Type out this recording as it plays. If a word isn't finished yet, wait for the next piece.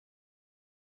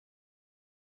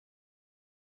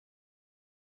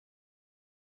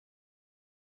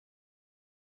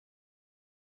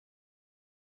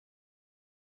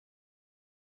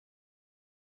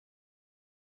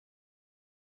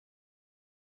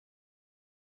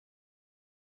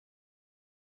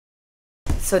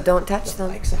So don't touch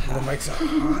them. The mics are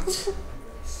hot.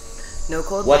 No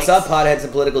cold What's mics. up, potheads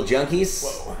and political junkies?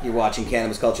 Whoa. You're watching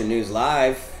Cannabis Culture News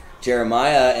Live.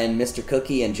 Jeremiah and Mr.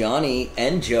 Cookie and Johnny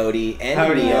and Jody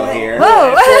and Leo here.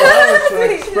 Whoa!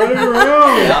 Spread it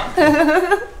around.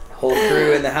 Yep. Whole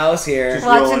crew in the house here. Just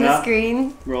Watching rolling the up.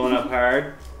 screen. Rolling up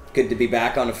hard. Good to be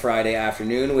back on a Friday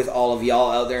afternoon with all of y'all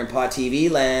out there in Pod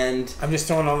TV land. I'm just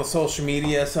throwing on the social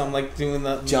media, so I'm like doing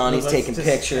the. Johnny's taking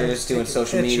pictures, doing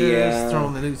social media.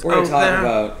 Throwing the news. We're going to out talk there.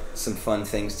 about some fun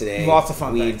things today. Lots of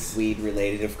fun things. Weed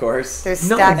related, of course. There's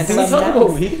No, stacks did of we talk stuff.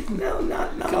 about weed? No,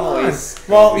 not Come always. on.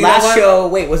 Well, you know Last what? show,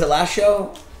 wait, was it last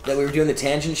show that we were doing the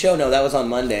tangent show? No, that was on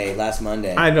Monday, last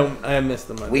Monday. I missed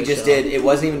the Monday We just show. did. It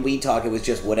wasn't even weed talk. It was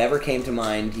just whatever came to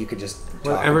mind. You could just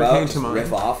talk Whatever about, came to just mind.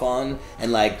 riff off on,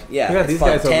 and like, yeah, We got it's these fun.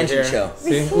 guys over Tangent here. show.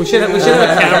 See? We should have a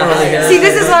camera over here. See,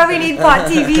 this is why we need Pot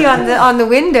TV on the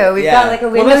window. We've Yeah. got like a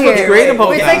Well, window that's what's here. great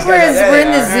about It's it. like we're in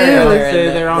the Yeah,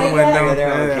 zoo. They're on the window.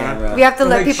 They're on the Yeah. camera. We have to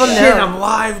let Like, people shit, know. I'm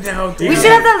live now, dude. We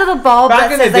should have that little bulb Back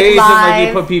that in the says days, like when you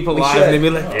live. put people We live, should. and they'd be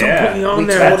like, "Don't Yeah. put me on We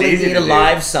there." totally easy need to a do.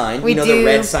 live sign. We you know do. the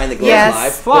red sign that goes Yes.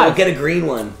 live? Why? We'll get a green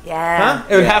one. Yeah. Huh?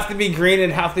 It would Yeah. have to be green.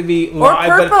 It'd have to be Or live,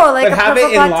 purple, but, like but a have it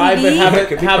purple in pot live, TV. but have It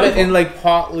could be it purple. in like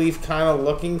pot leaf kind of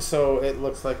looking, so it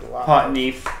looks like live. Pot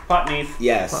neef. Pot neef.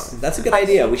 Yes, that's a good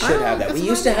idea. We should have that. that's We a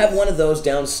used good to have one of those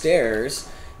downstairs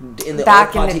in the Back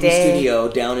old Pod in the TV day. studio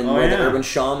down in Oh, where the yeah. Urban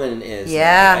Shaman is.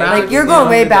 Yeah, right? like you're in going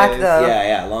way the back days. though.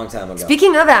 Yeah, long time ago.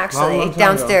 Speaking of actually, Long time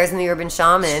downstairs in the Urban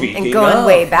Shaman and Speaking going of,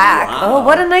 way back. wow. Oh,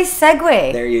 what a nice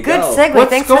segue. There you Good go. segue.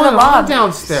 What's Thanks going for the on lob.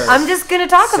 downstairs? I'm just going to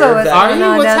talk Serve about what's that. Are going you?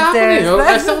 on What's downstairs. happening?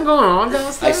 There's something going on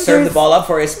downstairs. I served the ball up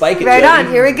for you, spike it. Right Jody.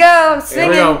 on. Here we go. I'm Here swinging.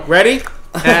 we go. Ready?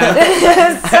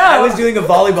 I was doing a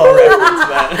volleyball reference,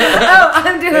 but Oh,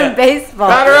 I'm doing baseball.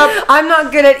 Batter up. I'm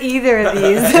not good at either of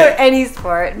these or any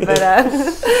sport, but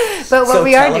what so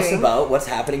we are tell us doing. about what's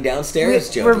happening downstairs,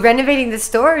 Jody. We're renovating the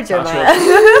store, Jeremiah.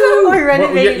 What, We're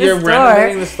renovating you're the store.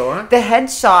 renovating the store? The head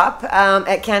shop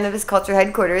at Cannabis Culture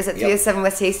headquarters at Yep. 307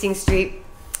 West Hastings Street.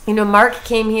 You know, Mark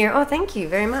came here. Oh, thank you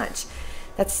very much.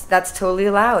 That's totally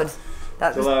allowed.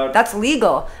 That's allowed. That's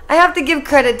legal. I have to give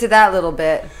credit to that little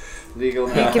bit. Legal.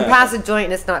 You can pass a joint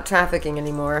and it's not trafficking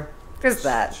anymore. There's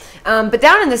that. But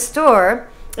down in the store,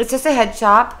 it's just a head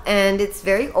shop and it's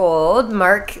very old.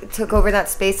 Mark took over that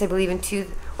space, I believe, in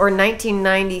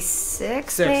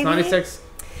 1996, maybe? 96.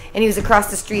 And he was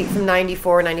across the street from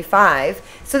 94, 95.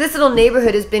 So this little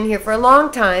neighborhood has been here for a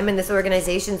long time, and this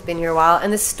organization's been here a while.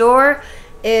 And the store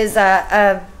is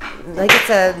it's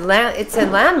a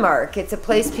landmark. It's a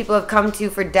place people have come to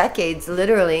for decades,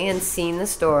 literally, and seen the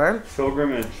store.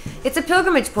 Pilgrimage. It's a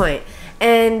pilgrimage point.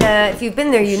 And if you've been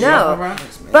there, you know. Right.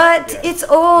 But it's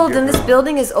old, and this You're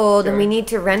building is old, and we need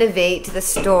to renovate the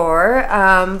store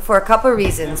for a couple of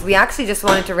reasons. We actually just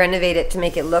wanted to renovate it to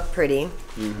make it look pretty.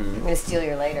 I'm going to steal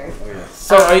your lighter.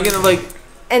 So are you gonna like?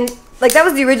 And like that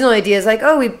was the original idea. Is like,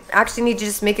 oh, we actually need to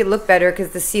just make it look better because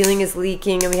the ceiling is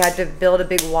leaking, and we had to build a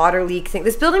big water leak thing.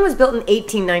 This building was built in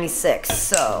 1896,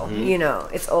 so you know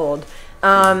it's old.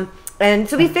 And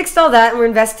so we fixed all that, and we're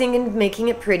investing in making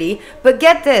it pretty. But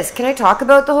get this, can I talk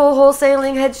about the whole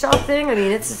wholesaling head shop thing? I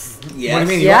mean, it's Yes. What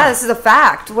do you mean? yeah, this is a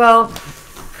fact. Well,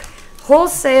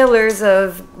 wholesalers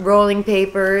of rolling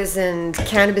papers and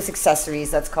cannabis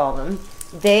accessories, let's call them,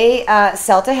 they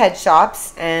sell to head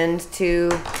shops and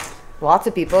to lots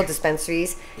of people,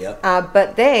 dispensaries. Yep.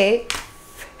 But they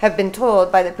have been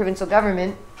told by the provincial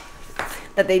government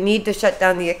that they need to shut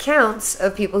down the accounts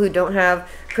of people who don't have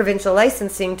provincial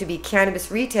licensing to be cannabis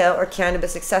retail or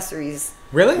cannabis accessories.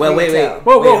 Really? Well, wait. Retail.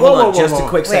 Whoa, Wait, whoa, hold whoa, on, whoa, just whoa. a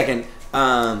quick Wait. second.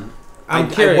 I'm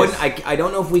curious. I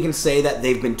don't know if we can say that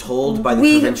they've been told by the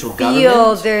We provincial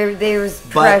feel government. there's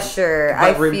But- pressure.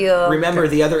 but I feel. Remember,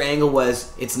 the other angle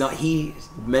was it's not. He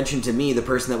mentioned to me, the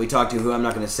person that we talked to, who I'm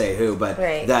not going to say who, but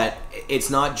Right. that it's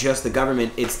not just the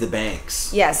government; it's the banks.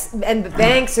 Yes, and the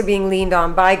banks are being leaned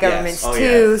on by governments Oh,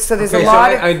 too. yes. So there's Okay, a so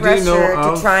lot I of do pressure know to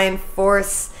of- try and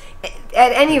force.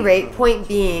 At any rate, point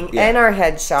being, Yeah. in our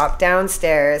head shop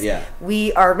downstairs, Yeah.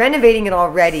 we are renovating it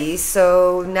already.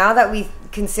 So now that we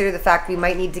consider the fact we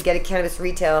might need to get a cannabis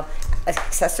retail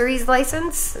accessories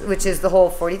license, which is the whole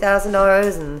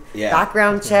 $40,000 and Yeah.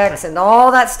 background checks and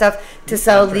all that stuff to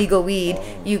sell legal weed,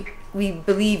 we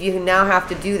believe you now have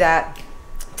to do that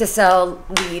to sell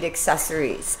weed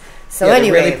accessories. So yeah,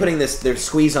 anyway, they're really putting their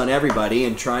squeeze on everybody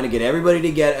and trying to get everybody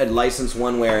to get a license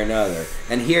one way or another.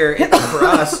 And here, for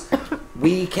us,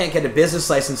 we can't get a business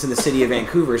license in the city of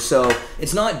Vancouver, so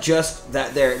it's not just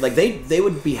that they're like they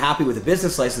would be happy with a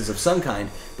business license of some kind,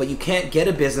 but you can't get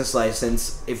a business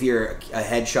license if you're a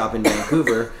head shop in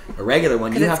Vancouver, a regular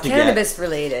one. You have to cannabis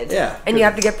related, yeah, and you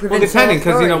have to get provincial. Well, depending,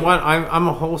 because you know authority. what, I'm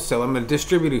a wholesaler. I'm a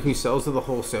distributor who sells to the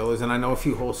wholesalers, and I know a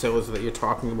few wholesalers that you're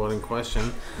talking about in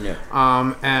question. Yeah.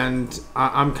 And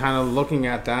I'm kind of looking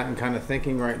at that and kind of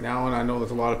thinking right now, and I know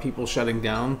there's a lot of people shutting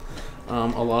down.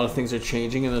 A lot of things are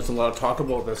changing, and there's a lot of talk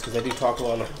about this because I do talk to a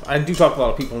lot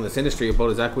of people in this industry about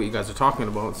exactly what you guys are talking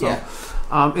about. So,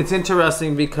 it's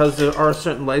interesting because there are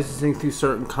certain licensing through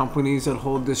certain companies that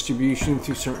hold distribution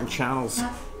through certain channels.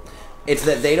 It's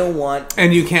that they don't want,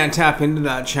 and you can't tap into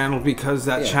that channel because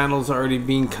that channel's already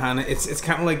being kind of. It's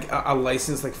kind of like a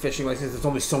license, like fishing license. There's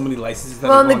only so many licenses.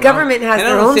 That and the government has their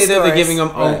own. And I don't say that they're stores. giving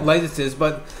them own licenses,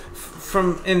 but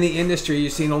from in the industry, you're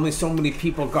seeing only so many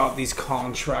people got these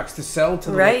contracts to sell to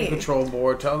the Liquor Control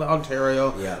Board, to the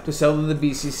Ontario, to sell to the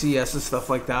BCCS and stuff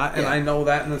like that. And I know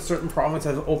that in a certain province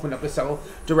has opened up to sell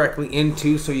directly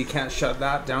into, so you can't shut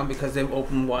that down because they've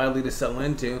opened widely to sell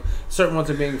into. Certain ones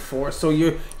are being forced, so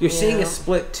you're seeing a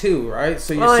split too, right?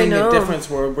 So you're seeing a difference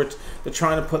where they're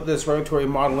trying to put this regulatory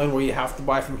model in where you have to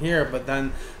buy from here, but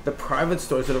then the private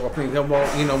stores that are opening,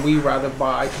 well, you know, we rather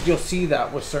buy. Cause you'll see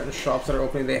that with certain shops that are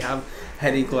opening, they have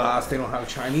heady glass, they don't have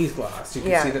Chinese glass. You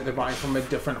can see that they're buying from a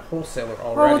different wholesaler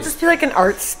already. Well, it'll just be like an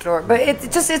art store, but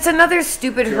it's another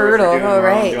stupid hurdle. Oh,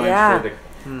 right, yeah.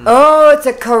 Oh, it's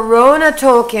a Corona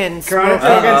token. Corona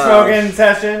token smoking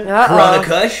session. Corona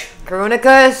Kush. Corona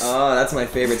Kush. Oh, that's my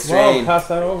favorite strain. Whoa, pass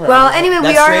that over. Well, anyway,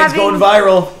 we are having going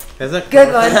viral. Is it?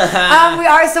 Good one.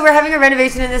 We're having a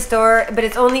renovation in the store, but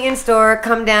it's only in store.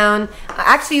 Come down.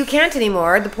 Actually, you can't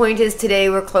anymore. The point is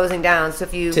today we're closing down. So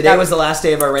if you today was the last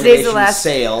day of our renovation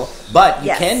sale, but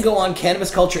you can go on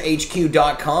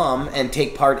cannabisculturehq.com and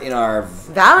take part in our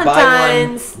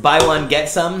Valentine's buy one get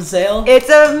some sale. It's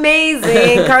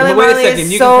amazing. Carly Wait a Marley second.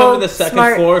 is You so can come to the second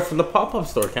smart. floor for the pop-up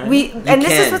store, can't you?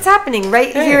 This is what's happening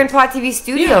right here in Pot TV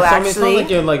Studio. So, actually, I mean, it's not like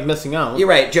you're like missing out. You're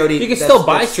right, Jody. You can still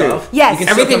buy stuff. Yes, you can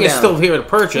everything is still here to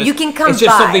purchase. You can come. It's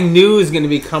just by. something new is going to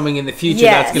be coming in the future.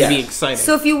 That's going to be exciting.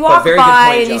 So if you walk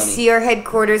by and you Johnny. see our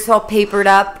headquarters all papered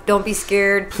up, don't be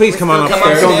scared. Please come on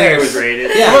upstairs. It was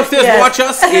rated. Come upstairs, watch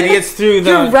us idiots through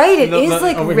the. You're right. It is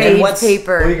like raised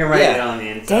paper. Well, you can write it on the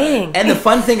inside. Dang. And the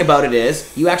fun thing about it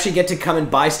is, you actually get to come and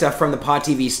buy stuff from the Pot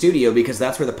TV studio because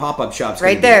that's where the pop-up shop's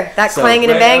right there. be. That clanging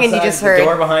and banging you just heard. The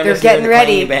door behind They're us getting there,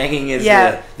 ready. The banging is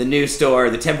the new store,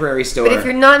 the temporary store. But if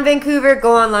you're not in Vancouver,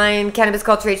 go online,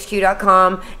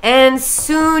 cannabisculturehq.com, and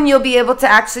soon you'll be able to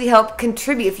actually help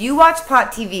contribute. If you watch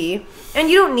Pot TV and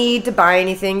you don't need to buy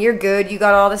anything, you're good. You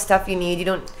got all the stuff you need.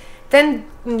 Then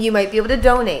you might be able to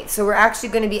donate. So we're actually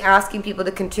going to be asking people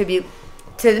to contribute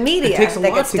to the media. It takes a that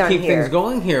lot gets to done keep here. things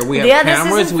going here. We have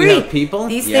cameras, we have people.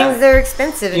 These things are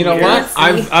expensive. You know what?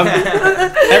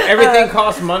 Everything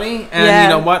costs money, and you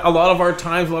know what? A lot of our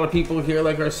times, a lot of people here,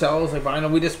 like ourselves, like I know,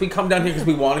 we come down here because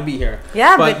we want to be here.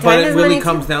 Yeah, but time it is really money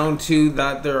comes down to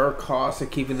that there are costs of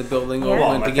keeping the building open.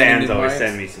 Well, to my get fans new always lights.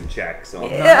 send me some checks. So.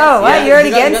 What? You're already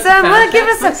getting some? Well, give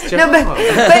us some. No, but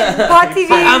Pot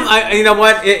TV. You know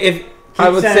what? If I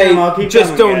would say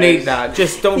just donate that.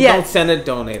 Just don't send it.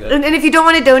 Donate it. And if you don't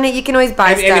want to donate, you can always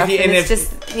buy stuff. And it's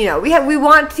just we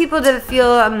want people to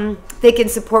feel they can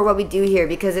support what we do here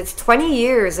because it's 20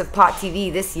 years of Pot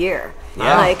TV this year.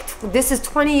 Yeah. Like this is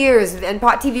 20 years, and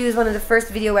Pot TV was one of the first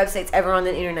video websites ever on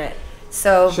the internet.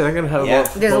 So I'm gonna have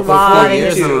there's a lot of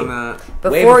years YouTube. on that.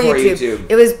 Before YouTube.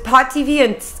 It was Pot TV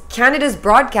and Canada's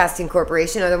Broadcasting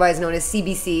Corporation, otherwise known as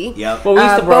CBC. Yep. Well, we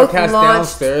used to broadcast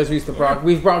downstairs.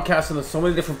 We've broadcasted in so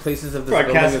many different places of this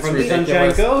building. Broadcast from the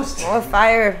Sunshine Coast. Oh,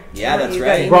 fire! Yeah, that's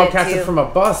right. Broadcasted from a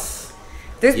bus.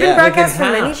 There's been broadcasts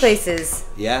from many places.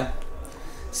 Yeah.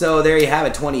 So there you have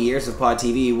it, 20 years of Pod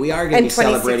TV. We are going to be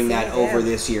celebrating that over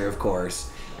this year, of course.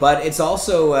 But it's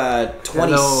also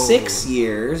 26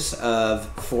 years of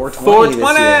 420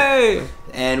 this year.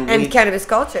 And Cannabis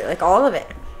Culture, like all of it.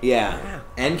 Yeah.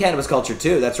 And Cannabis Culture,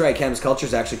 too. That's right. Cannabis Culture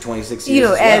is actually 26 years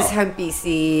as well. As Hemp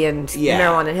BC and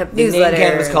Marijuana and Hemp Newsletter. The name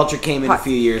Cannabis Culture came in a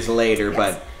few years later,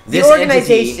 but this the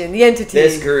organization, the entity.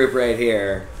 This group right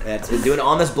here that's been doing it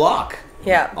on this block.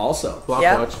 Yeah. Also. Block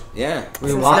watch. Yeah.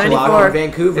 Since block in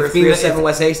Vancouver, it's 307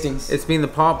 West Hastings. It's been the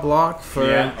pop block for...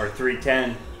 Yeah, or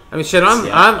 310. I mean, shit,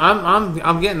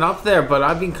 I'm getting up there, but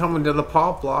I've been coming to the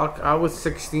pop block. I was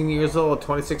 16 years old,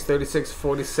 26, 36,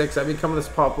 46. I've been coming to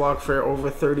this pop block for over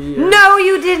 30 years. No,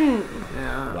 you didn't.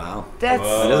 Yeah. Wow. That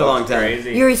is a long time.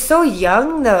 Crazy. You're so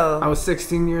young, though. I was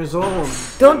 16 years old.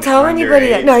 Don't tell anybody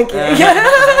that. No, I'm kidding.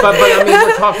 But I mean,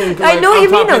 we're talking. Like, I know what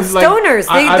you mean, those stoners.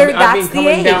 I've That's been the coming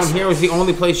age. down here was the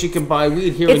only place you can buy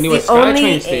weed here It's in Newark the only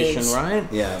SkyTrain station, right?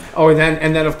 Yeah. Oh,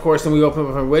 and then of course, then we opened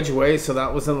up in Ridgeway, so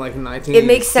that was in like 1986. It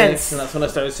makes sense. And that's when I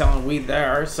started selling weed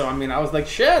there. So I mean, I was like,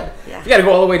 shit, Yeah. you got to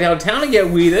go all the way downtown to get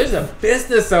weed. There's a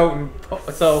business out,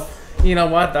 so. You know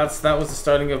what? That was the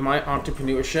starting of my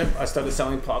entrepreneurship. I started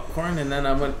selling popcorn, and then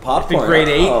I went to grade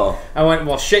 8. Oh. I went,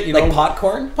 well, shit, you Like know,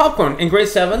 popcorn? popcorn. In grade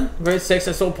 7, grade 6,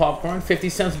 I sold popcorn, 50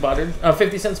 cents buttered,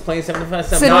 50 cents plain, 75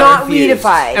 cents. So Not not infused.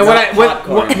 weedified. And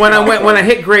Not when I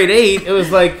hit grade 8, it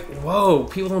was like, whoa,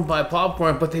 people don't buy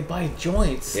popcorn, but they buy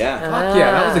joints. Yeah. Fuck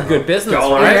yeah, that was a good business,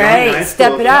 Dollar right? Right, Nice step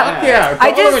school. it up. Yeah, I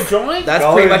dollar just- a joint. That's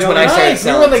Dollar pretty much when I started Nice,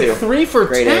 they were selling like too. 3 for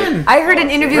Grade 10. I heard an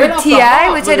interview Right with off the T.I.,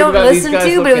 hop, which look I don't at these listen guys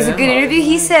to, but it was a looking good at them. interview.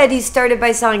 He said he started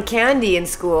by selling candy in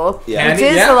school. Yeah. Which Candy,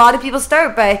 is yeah. a lot of people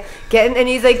start by getting, and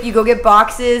he's like, you go get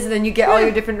boxes, and then you get all your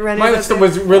different runners. Mine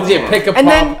was really a pick a And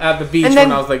pop then- at the beach and then-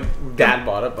 when I was like, Dad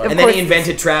bought it. But And then course. he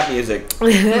invented trap music.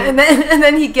 and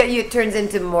then he get you. It turns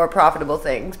into more profitable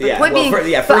things. But Yeah, point well, being, first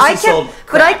but he I sold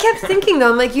kept, but I crack. kept thinking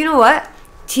though, I'm like, you know what?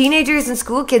 Teenagers and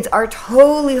school kids are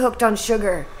totally hooked on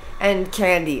sugar and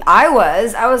candy. I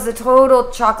was the total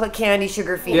chocolate candy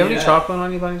sugar do you have fiend. any chocolate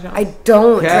on you, buddy? John? I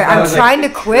don't. Yeah, I I'm was trying to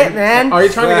quit, man. Are you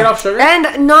trying to get off sugar?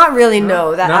 And not really,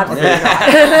 no. That No? absolutely Okay.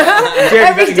 not. Jerry,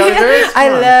 Every you got gummy day- bears? I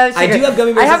Come on. love I sugar. do have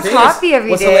gummy bears. I have upstairs. coffee every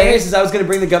What's day. hilarious is I was going to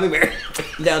bring the gummy bear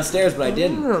downstairs, but I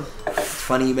didn't. Mm. It's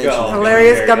funny you mentioned Go. that.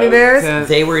 Hilarious gummy bears. Yeah.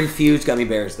 They were infused gummy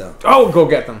bears, though. Oh, go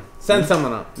get them. Send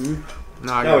someone up. No,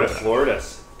 I That would got have floored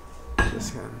us. this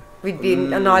guy. We'd be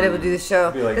not able to do the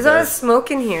show. Be like There's a lot of that. smoke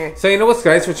in here. So you know what,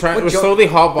 guys? We're jo- slowly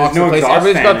hotboxing There's no the place. exhaust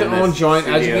Everybody's got fan their in own this joint.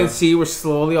 As you studio. can see, we're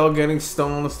slowly all getting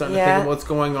stoned and starting to think Yeah. of what's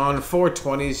going on.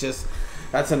 420 is just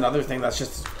that's another thing. That's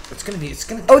just it's gonna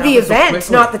Oh, the happen so event,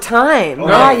 quickly. not the time. No.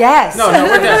 Ah, yes. No,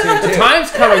 we're definitely the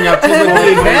time's coming up too with the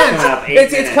Coming event. up 8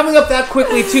 It's minutes. coming up that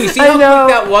quickly too. See I how know.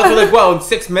 quick that was? We're like, well, in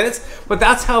 6 minutes, but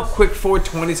that's how quick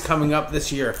 420 is coming up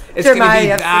this year. It's Jeremiah, gonna be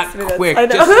you have that 6 minutes. quick. I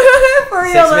know. Just- For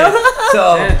real, 6 though. minutes.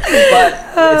 So,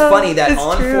 but it's funny that It's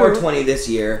on true. 420 this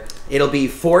year, it'll be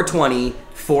 420,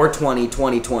 420,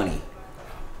 2020.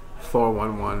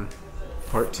 411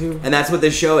 part 2. And that's what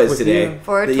this show is With today. you.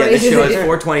 420. Yeah, this show is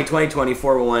 420, 2020,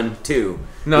 412.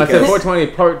 No, it's Because- 420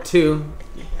 part 2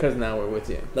 because now we're with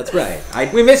you. That's right.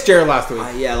 We missed Jared last week.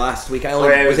 Yeah, last week I only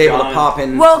Ray was was able to gone. pop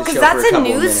in. Well, the because show that's for a couple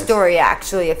of news minutes. story,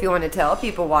 actually, if you want to tell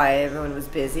people why everyone was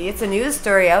busy. It's a news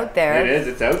story out there. It is.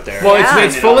 It's out there. Well, Yeah.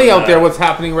 it's fully out there what's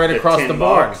happening right across tin the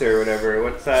board. box or whatever.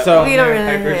 What's that? So- We don't really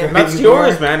Packers know. are That's big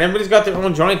yours, more. man. Everybody's got their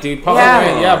own joint, dude. Pop Yeah.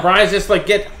 away. Yeah, Brian's just like,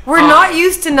 We're not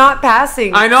used to not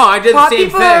passing. I know, I did Pot the same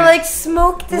people thing. are like,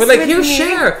 smoke this We're like, with here, me.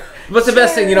 share. What's the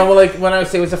best thing? You know, like when I would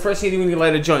say, what's the first thing you do when you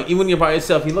light a joint? Even when you're by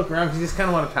yourself, you look around because you just kind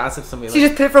of want to pass it to somebody. So you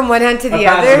just put it from one hand to I the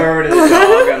pass it other. over to the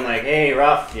dog. I'm like, hey,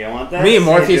 Ruff, you want that? Me and He's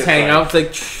Morpheus just hang like, out. It's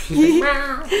like, he's like,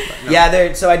 meow. Yeah,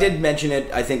 there. So I did mention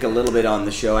it. I think a little bit on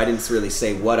the show. I didn't really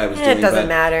say what I was It doing. doesn't but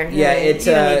matter. Yeah, You it's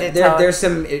don't need to tell. there's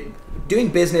some doing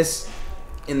business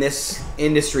in this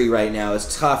industry right now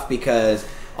is tough because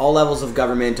all levels of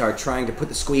government are trying to put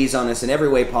the squeeze on us in every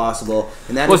way possible,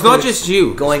 and that Well, it's not includes just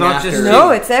you. going It's not after. just No,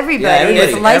 it's everybody. Yeah,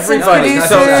 everybody. It's licensed Everybody. producers.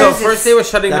 That's So first they were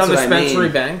shutting That's down what I dispensary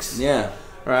mean. banks, Yeah.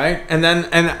 right? And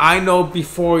I know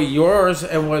before yours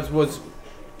it was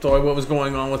sorry, what was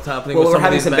going on, what's happening Well, with we're some of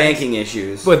having these some banks. banking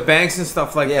issues. With banks and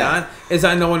stuff like Yeah. that, is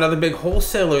I know another big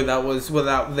wholesaler that was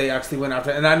without they actually went after,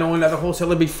 and I know another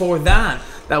wholesaler before that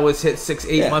was hit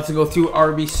 6-8 Yeah. months ago through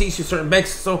RBC through certain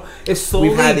banks. So it's slowly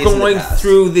We've had these in the going past.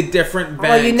 through the different banks.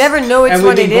 Well, you never know which and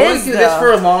one we've been it going is, through this though.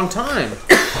 for a long time.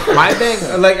 My bank,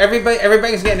 like every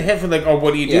bank's getting hit for like, oh,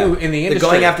 what do you do in the industry? They're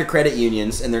going after credit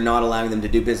unions, and they're not allowing them to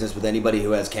do business with anybody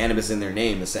who has cannabis in their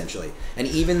name, essentially. And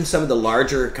even some of the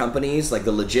larger companies, like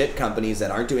the legit companies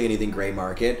that aren't doing anything gray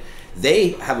market, they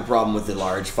have a problem with the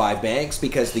large 5 banks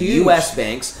because the Huge. U.S.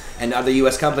 banks and other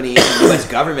U.S. companies, the U.S.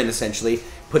 government essentially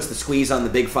puts the squeeze on the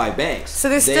big 5 banks. So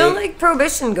there's They- still like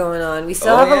prohibition going on. We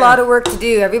still Oh, have a yeah. lot of work to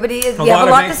do. Everybody is. We have of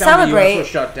a lot to banks down in the US celebrate. were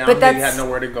shut down. But They that's had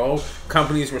nowhere to go.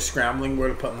 Companies were scrambling where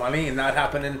to put money, and that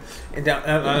happened in down.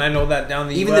 And I know that down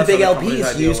the even US, the big other companies I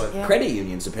LPs deal use with. credit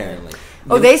unions, apparently.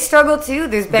 oh, they struggle too.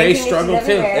 There's banking struggle issues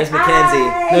too. everywhere. There's Mackenzie.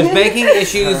 Hi. There's banking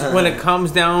issues when it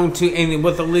comes down to, and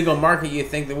with the legal market, you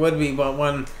think there would be, but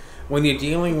when you're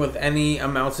dealing with any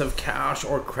amounts of cash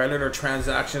or credit or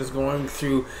transactions going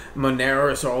through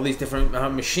Moneris or all these different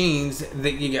machines,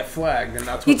 that you get flagged, and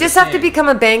that's what you just have to become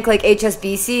a bank like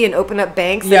HSBC and open up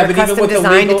banks that are custom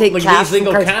designed to take cash. These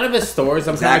legal cannabis stores,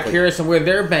 I'm kind of curious on where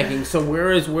they're banking. So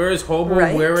where is Hobo?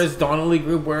 Right. Where is Donnelly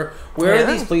Group? Where are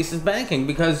these places banking?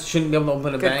 Because shouldn't be able to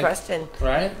open a bank. Good question.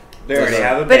 Right? They already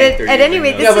have a but bank. at any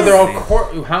rate, but they're all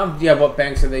what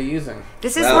banks are they using?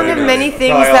 This is one of many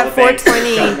things that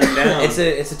 420. It's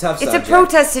a tough subject. It's a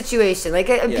protest situation. Like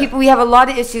people, we have a lot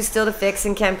of issues still to fix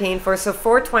and campaign for. So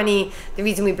 420, the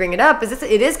reason we bring it up is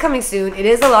it is coming soon. It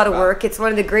is a lot of work. It's one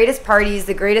of the greatest parties,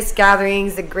 the greatest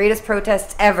gatherings, the greatest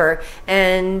protests ever,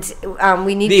 and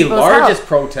we need the people's largest help.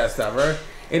 protest ever.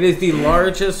 It is the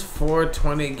largest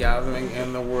 420 gathering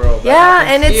in the world. Yeah,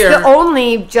 and it's the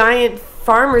only giant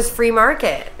farmers free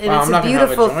market, and it's a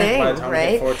beautiful thing,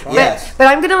 right? Yes. But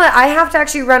I have to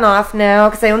actually run off now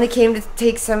because I only came to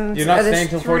take some. You're not staying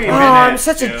till 4:20. Oh, I'm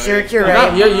such a jerk. You're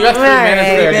right. You got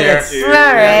 3 minutes there. All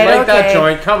right, like that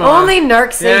joint. Come on. Only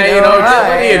narcs say no. What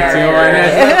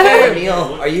are you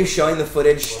doing? Are you showing the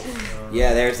footage?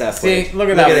 Yeah, there's that footage. See, look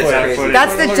at that footage.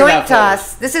 That's the joint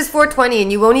toss. This is 420, and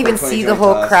you won't even see the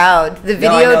whole crowd. The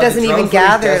video doesn't even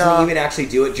gather at all. Doesn't even actually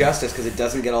do it justice because it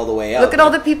doesn't get all the way out. Look at all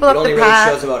the people up the path. It only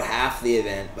really shows about half the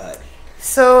event, but.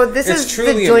 So this is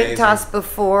the joint toss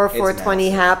before 420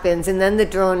 massive. happens, and then the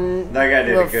drone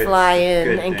will fly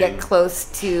in and get close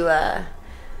to.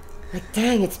 Like,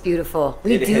 dang, it's beautiful.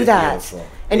 We do that. Beautiful.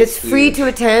 And it's free to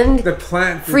attend. The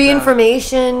plant. Free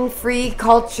information, free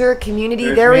culture,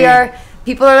 community. There we are.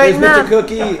 People are like, nah.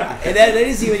 Cookie. And that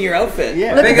is even your outfit.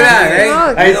 Yeah. Look at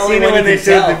that. I seen it when they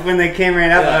showed when they came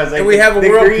right up. I was like, we have a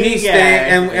World Peace Day,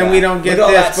 and we don't get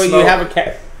this, but you have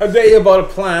a day about a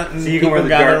plant, and so you can wear the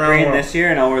dark green this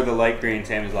year, and I'll wear the light green,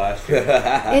 same as last year.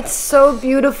 It's so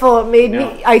beautiful. It made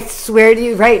me. I swear to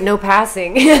you, right? No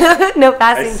passing, no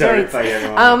passing joints.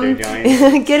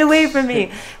 Get away from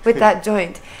me with that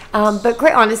joint. But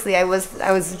quite honestly, I was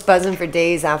buzzing for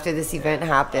days after this event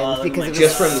happened because it was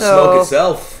just from the smoke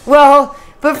itself. Well,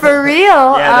 but for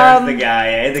real, yeah,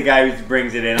 there's the guy who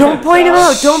brings it in. Don't point him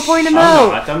out. Don't point him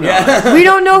out. I'm not. We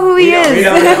don't know who he is. We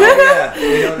don't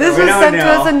know. This was sent to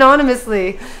us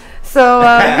anonymously. So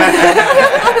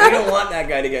we don't want that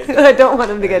guy to get in trouble. I don't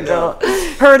want him to get in trouble.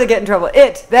 Her to get in trouble.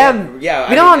 Them. Yeah.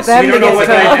 We don't want them to get in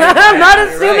trouble. I'm not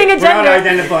assuming a gender. We're not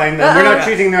identifying them. We're not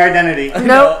choosing their identity.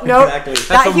 Nope. Exactly.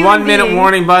 That's a 1-minute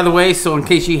warning, by the way. So in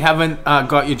case you haven't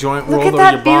got your joint rolled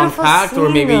or your bomb packed or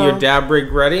maybe your dab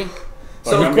rig ready.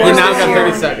 So of course, now got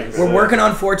 30 seconds. We're working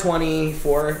on 420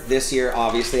 for this year,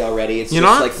 obviously already. It's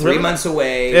just like 3 months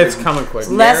away. It's coming quick.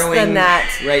 Less than that.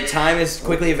 Right, time is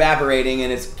quickly evaporating,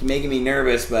 and it's making me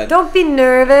nervous. But don't be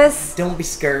nervous. Don't be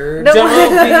scared. Don't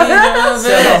be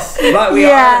nervous. But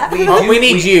we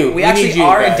need you. We actually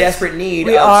are in desperate need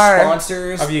of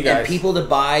sponsors and people to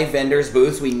buy vendors'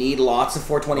 booths. We need lots of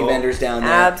 420 vendors down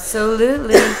there.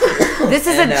 Absolutely. This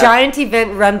is a giant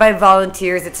event run by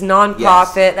volunteers. It's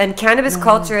non-profit, and Cannabis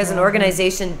Culture as an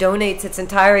organization donates its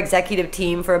entire executive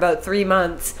team for about 3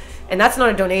 months, and that's not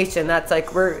a donation. That's like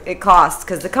it costs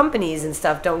because the companies and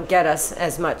stuff don't get us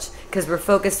as much because we're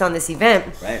focused on this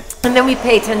event. Right. And then we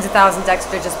pay tens of thousands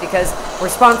extra just because we're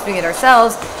sponsoring it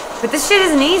ourselves. But this shit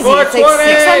isn't easy.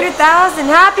 420. It's like 600,000.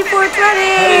 Happy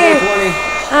 420.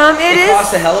 It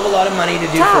costs a hell of a lot of money to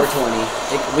do 420.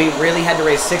 We really had to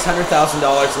raise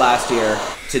 $600,000 last year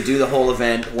to do the whole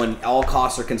event. When all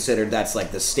costs are considered, that's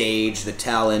like the stage, the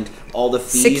talent, all the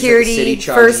fees security, that the city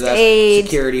charges first aid,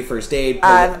 security, first aid,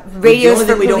 radios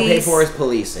the only thing we police. don't pay for is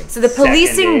policing. So the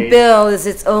policing bill is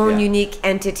its own unique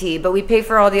entity, but we pay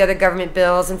for all the other government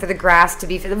bills and for the grass to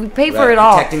be. We pay for it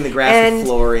all. Protecting the grass with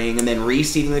flooring and then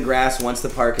reseeding the grass once the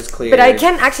park is cleared. But I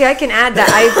can add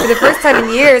that for the first time in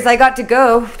years, I got to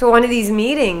go to one of these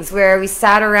meetings where we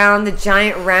sat around the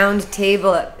giant round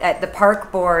table at the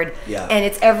park board, and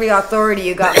it's every authority.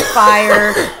 You got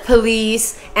fire,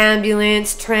 police,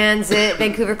 ambulance, transit,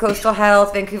 Vancouver Coastal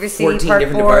Health, Vancouver City 14 Park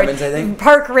different Board, departments, I think.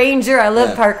 Park Ranger. I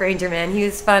love Park Ranger, man. He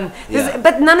was fun.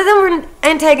 But none of them were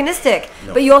antagonistic.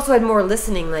 No. But you also had more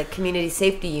listening, like Community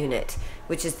Safety Unit,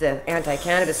 which is the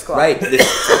anti-cannabis squad. Right.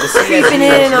 Creeping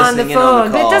in on the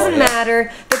phone. But it doesn't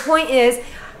matter. The point is,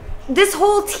 this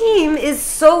whole team is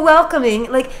so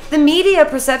welcoming. Like, the media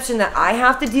perception that I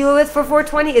have to deal with for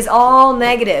 420 is all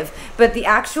negative, but the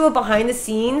actual behind the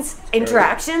scenes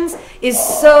interactions is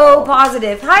so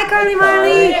positive. Hi, Carly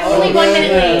Marley. Only 1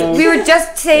 minute late. We were were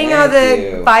just saying how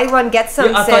the buy one get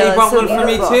some I sale. thought you bought one for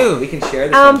me too. We can share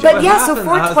this one. But yeah, so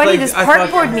 420, this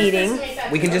parkboard meeting.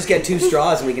 We can just get 2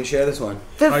 straws and we can share this one.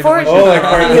 like part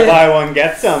of the buy one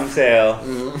get some sale.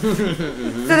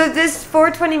 So this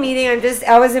 420 meeting,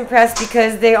 I was impressed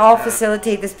because they all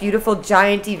facilitate this beautiful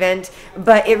giant event,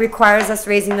 but it requires us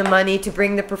raising the money to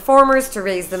bring the performers, to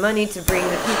raise the money to bring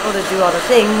the people to do all the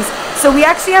things. So we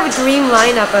actually have a dream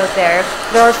lineup out there.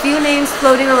 There are a few names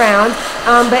floating around,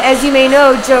 but as you may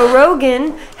know, Joe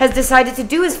Rogan has decided to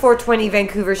do his 420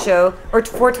 Vancouver show, or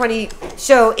 420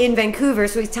 show in Vancouver.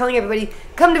 So he's telling everybody,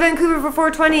 come to Vancouver for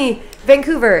 420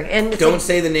 Vancouver. And don't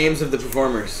say the names of the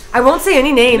performers. I won't say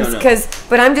any names,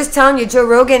 but I'm just telling you, Joe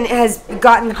Rogan has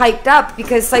gotten hyped up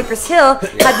because Cypress Hill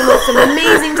had the most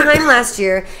amazing time last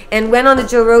year and went on the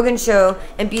Joe Rogan show,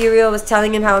 and Be Real was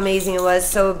telling him how amazing it was.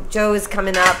 So Joe is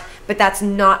coming up, but that's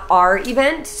not our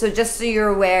event. So just so you're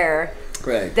aware.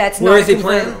 Right. That's Where not is he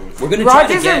playing? We're gonna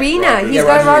Rogers Arena. He's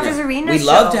got Rogers Arena. We'd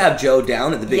love to have Joe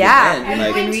down at the big event.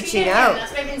 I've been reaching out.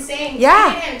 That's what I've been saying.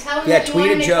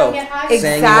 Tweet at Joe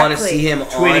saying you want to see him.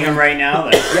 Tweeting him right now.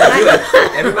 Then. Yeah, do it.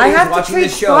 Everybody who's watching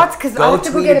this show, go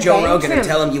tweet at Joe Rogan and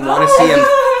tell him you want to see him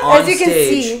on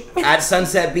stage at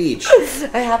Sunset Beach.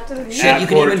 I have to. Shit, you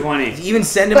can even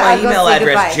send him my email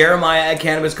address,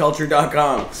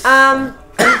 jeremiah@cannabisculture.com.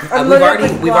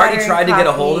 We've already tried to get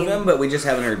a hold of him, but we just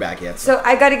haven't heard back yet. So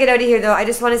I got to get out of here, though. I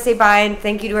just want to say bye and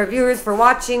thank you to our viewers for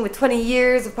watching with 20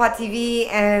 years of Pot TV,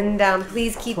 and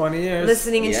please keep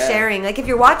listening and sharing. Like if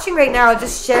you're watching right now,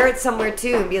 just share it somewhere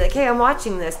too, and be like, "Hey, I'm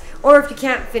watching this." Or if you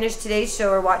can't finish today's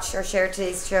show or watch or share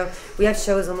today's show, we have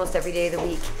shows almost every day of the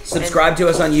week. Subscribe to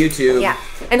us on YouTube. Yeah,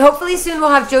 and hopefully soon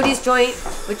we'll have Jody's Joint,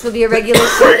 which will be a regular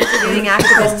show interviewing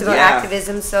activists about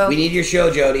activism. So we need your show,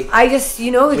 Jody. I just,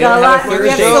 we got a lot. We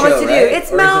have so much to do. Right?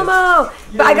 It's Malmo.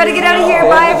 But I gotta get out of here.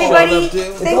 Bye, everybody.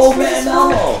 Thanks for this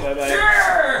one.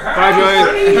 Bye, Joy.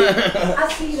 I'll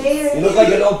see you later. You look like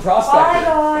an old prospect.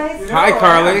 Bye, guys. Hi,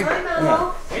 Carly.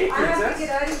 Malmo. I have to get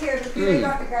out of here.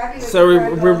 So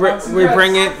we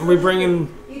bring in.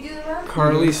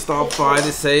 Carly stopped by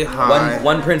to say hi.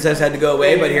 One princess had to go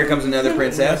away, but here comes another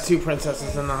princess. 2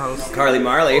 princesses in the house. Carly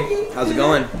Marley, how's it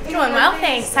going? Doing well,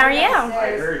 thanks. How are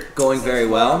you? Going very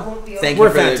well. Thanks for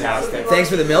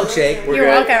the milkshake. You're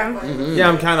welcome. Mm-hmm. Yeah,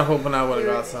 I'm kind of hoping I would have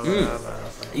got some.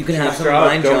 You can have some of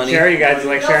mine, Johnny. Share, you guys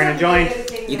like sharing a joint.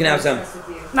 You can have some.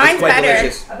 Mine's better.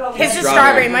 Delicious. His is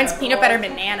strawberry. Mine's peanut butter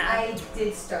banana.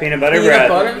 Peanut butter bread.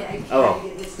 Butter? Oh.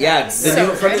 Yeah,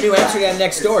 from the new Amsterdam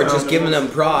next door. Just giving them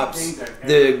props.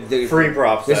 The free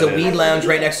props. There's a weed lounge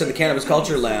right next to the Cannabis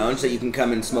Culture lounge that you can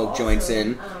come and smoke joints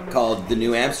in, called the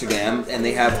New Amsterdam, and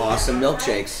they have awesome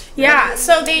milkshakes. Yeah,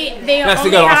 so they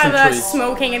only have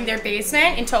smoking in their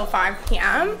basement until 5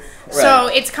 p.m. So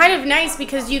it's kind of nice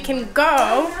because you can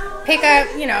go pick up,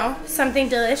 something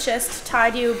delicious to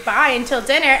tide you by until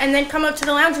dinner, and then come up to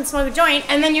the lounge and smoke a joint,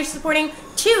 and then you're supporting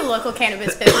 2 local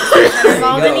cannabis businesses that are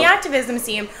involved in the activism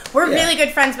scene. We're really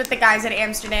good friends with the guys at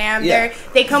Amsterdam. Yeah.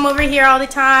 They come over here all the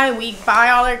time. We buy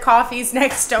all their coffees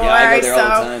next door. Yeah, I go there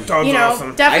all the time.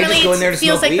 Awesome. Definitely I just go in there to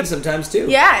smoke weed sometimes too.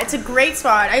 Yeah, it's a great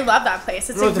spot. I love that place.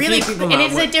 It's a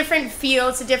different feel.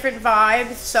 It's a different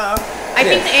vibe. So I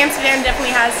think the Amsterdam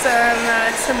definitely has a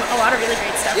lot of really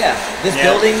great stuff. Yeah, this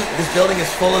building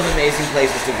is full of amazing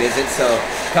places to visit. So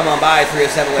come on by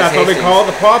 307 West That's what we call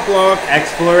the pop block.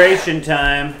 Exploration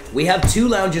time. We have 2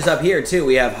 lounges up here too.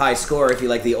 We have High Score if you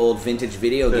like the old vintage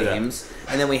video games,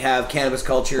 and then we have Cannabis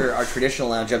Culture, our traditional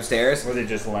lounge upstairs, where we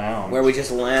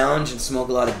just lounge and smoke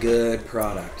a lot of good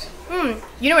product.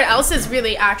 You know what else is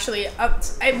really actually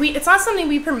it's not something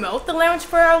we promote the lounge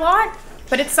for a lot,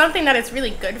 but it's something that it's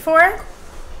really good for.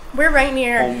 We're right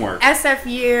near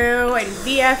SFU and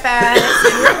VFS,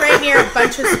 and we're right near a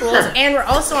bunch of schools, and we're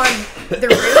also on the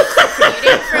route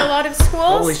commuting for a lot of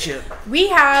schools. Holy shit. We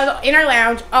have, in our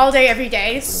lounge, all day, every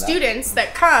day, students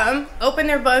that come, open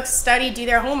their books, study, do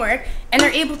their homework, and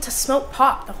they're able to smoke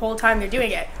pot the whole time they're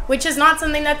doing it, which is not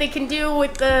something that they can do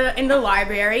in the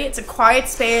library. It's a quiet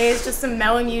space, just some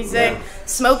mellow music,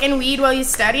 smoking weed while you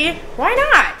study. Why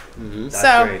not?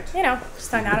 So, great.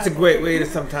 just find out. It's a great way to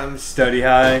sometimes study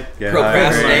high,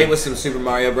 procrastinate with some Super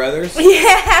Mario Brothers.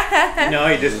 Yeah. No,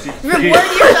 you just reward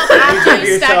yourself after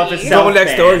you study. Go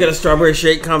next door, get a strawberry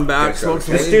shake, come back, smoke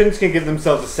some. The students can give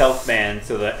themselves a self-ban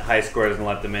so that High Score doesn't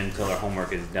let them in until their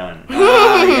homework is done.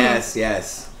 Yes.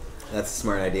 That's a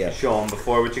smart idea. Show them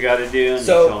before what you got to do, and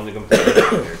show them the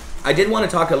complete. I did want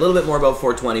to talk a little bit more about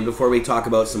 420 before we talk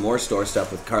about some more store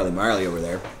stuff with Carly Marley over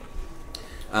there.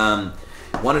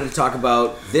 Wanted to talk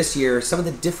about this year some of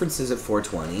the differences at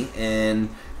 420 and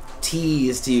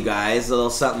tease to you guys a little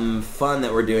something fun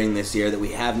that we're doing this year that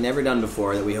we have never done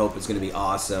before that we hope is going to be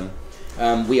awesome.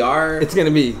 It's going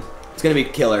to be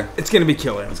killer. It's going to be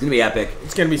killer. It's going to be epic.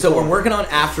 It's going to be so cool. We're working on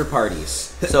after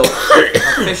parties. So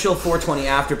official 420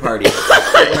 after party.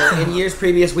 In years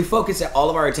previous, we focus all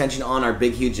of our attention on our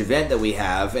big, huge event that we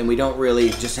have, and we don't really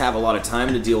just have a lot of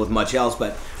time to deal with much else,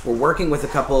 but we're working with a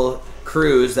couple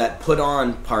crews that put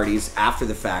on parties after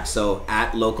the fact, so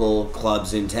at local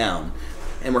clubs in town.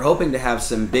 And we're hoping to have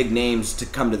some big names to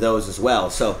come to those as well.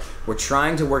 So we're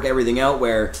trying to work everything out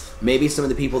where maybe some of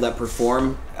the people that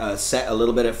perform set a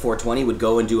little bit at 420 would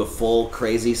go and do a full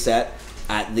crazy set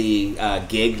at the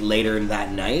gig later in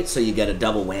that night, so you get a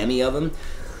double whammy of them.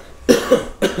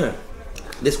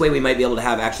 This way we might be able to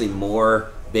have actually more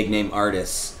big name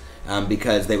artists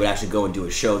because they would actually go and do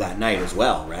a show that night as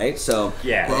well, right? So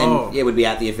and it would be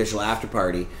at the official after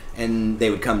party, and they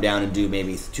would come down and do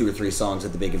maybe 2 or 3 songs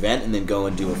at the big event, and then go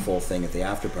and do a full thing at the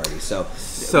after party. So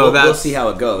we'll see how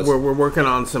it goes. We're working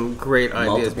on some great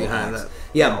ideas behind that.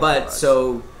 Yeah, but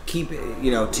so keep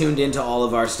tuned into all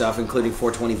of our stuff, including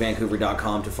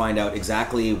 420vancouver.com, to find out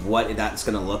exactly what that's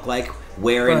going to look like.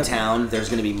 Where in town there's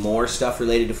going to be more stuff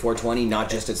related to 420, not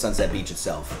just at Sunset Beach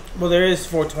itself. Well, there is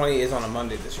 420 is on a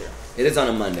Monday this year. It is on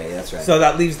a Monday, that's right. So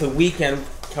that leaves the weekend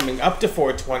coming up to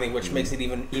 420, which makes it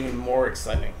even more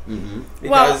exciting. Mm-hmm.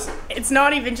 Well, it's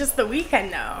not even just the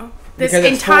weekend, though. This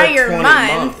entire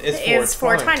month is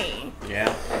 420.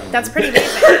 Yeah. That's pretty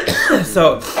amazing.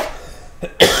 So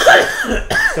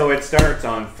it starts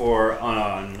on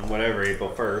whatever, April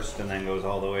 1st, and then goes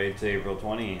all the way to April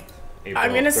 20th.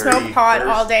 I'm gonna smoke pot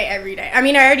all day, every day. I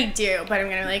mean, I already do, but I'm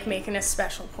gonna make a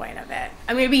special point of it.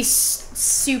 I'm gonna be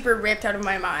super ripped out of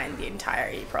my mind the entire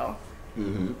April.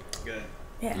 Mm-hmm. Good.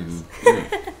 Yes.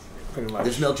 Mm-hmm.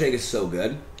 This milkshake is so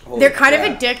good. They're kind of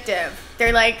addictive.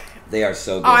 They're like. They are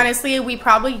so good. Honestly, we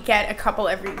probably get a couple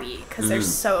every week because they're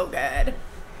so good.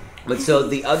 But so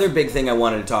the other big thing I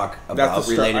wanted to talk about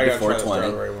related to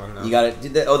 420, you got it.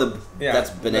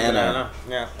 That's banana.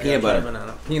 Yeah, peanut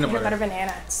butter. Peanut butter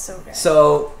banana. It's so good.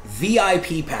 So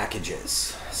VIP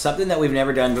packages, something that we've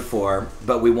never done before,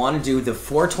 but we want to do the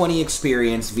 420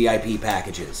 experience VIP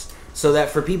packages. So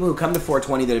that for people who come to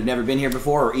 420 that have never been here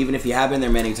before, or even if you have been there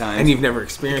many times, and you've never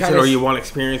experienced it, or you want to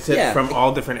experience it from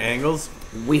all different angles,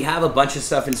 we have a bunch of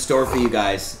stuff in store for you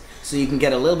guys. So you can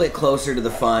get a little bit closer to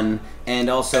the fun, and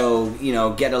also,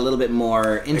 get a little bit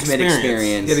more intimate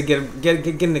experience.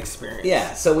 Get an experience.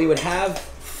 Yeah. So we would have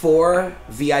 4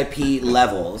 VIP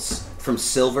levels from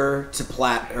silver to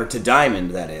to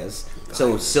diamond. That is.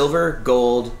 So silver,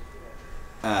 gold,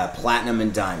 platinum,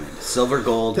 and diamond. Silver,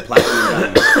 gold, platinum,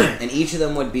 and diamond, and each of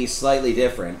them would be slightly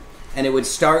different. And it would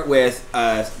start with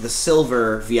the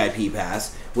silver VIP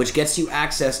pass, which gets you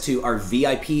access to our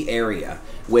VIP area,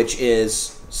 which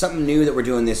is something new that we're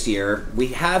doing this year. We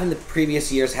have in the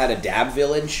previous years had a dab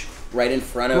village right in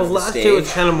front of the stage. Well, last year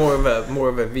was kind of more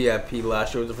of a VIP.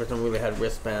 Last year was the first time we had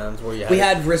wristbands. We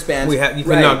had wristbands. You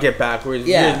could not get backwards.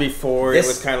 Years before, it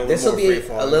was kind of this will be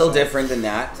a little different than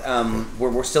that.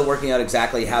 We're still working out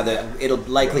exactly how it'll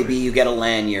likely be. You get a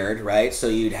lanyard, right? So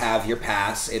you'd have your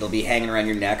pass. It'll be hanging around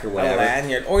your neck or whatever. A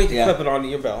lanyard, or you can clip it onto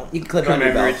your belt. You can clip it onto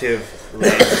your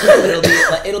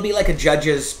belt. It'll be like a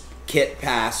judge's kit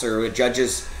pass or a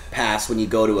judge's pass when you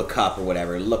go to a cup or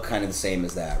whatever. It'll look kind of the same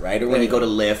as that, right? Or when you go to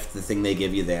lift, the thing they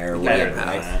give you there or whatever,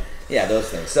 right? Yeah, those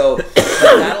things. So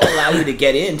that'll allow you to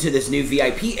get into this new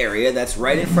VIP area that's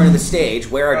right in front of the stage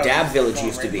where our dab village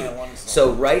used to be.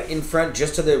 So right in front,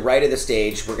 just to the right of the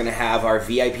stage, we're going to have our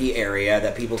VIP area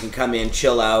that people can come in,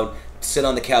 chill out, sit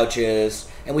on the couches,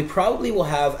 and we probably will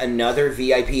have another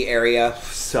VIP area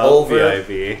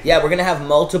VIP. Yeah, we're going to have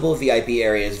multiple VIP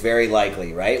areas, very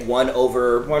likely, right? One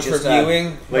for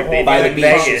viewing, like they do in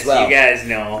Vegas, as well. You guys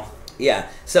know. Yeah,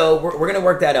 so we're going to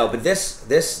work that out. But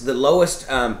the lowest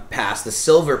pass, the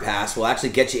silver pass, will actually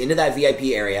get you into that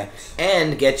VIP area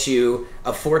and get you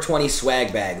a 420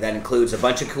 swag bag that includes a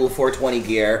bunch of cool 420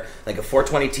 gear, like a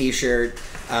 420 t-shirt,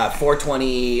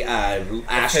 420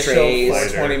 ashtrays,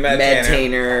 420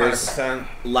 medtainers,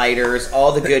 lighters,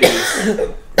 all the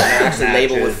goodies. Actually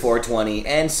labeled with 420,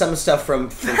 and some stuff from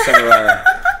some of our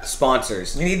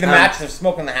sponsors. You need the matches of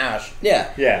smoking the hash.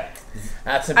 Yeah.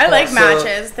 That's important. I like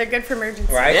matches. They're good for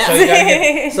emergency. Right? Yeah. So you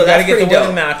gotta get, the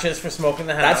wooden matches for smoking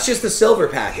the hash. That's just the silver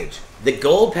package. The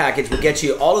gold package will get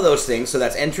you all of those things. So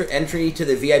that's entry to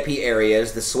the VIP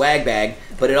areas, the swag bag,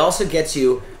 but it also gets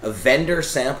you a vendor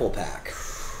sample pack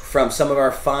from some of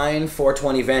our fine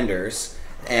 420 vendors.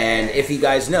 And if you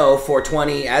guys know,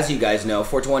 420, as you guys know,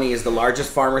 420 is the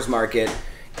largest farmers market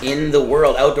in the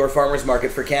world, outdoor farmers market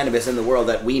for cannabis in the world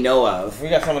that we know of. We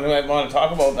got someone who might want to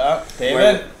talk about that.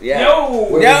 David?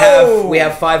 We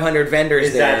have 500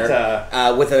 vendors there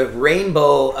with a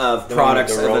rainbow of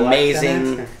products of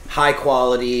amazing, high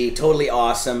quality, totally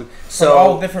awesome. So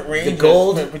all different ranges.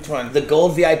 Which one? The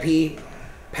gold VIP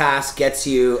pass gets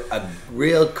you a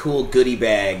real cool goodie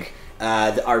bag.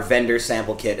 Our vendor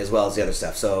sample kit as well as the other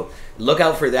stuff. So look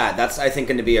out for that. That's, I think,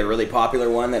 going to be a really popular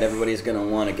one that everybody's going to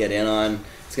want to get in on.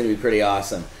 It's going to be pretty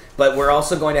awesome. But we're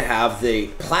also going to have the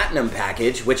platinum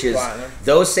package, which is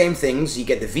those same things. You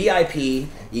get the VIP,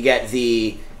 you get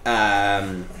the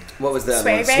what was the other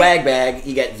one? Swag bag.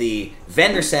 You get the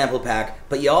vendor sample pack,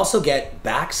 but you also get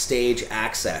backstage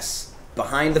access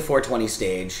behind the 420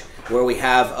 stage, where we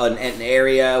have an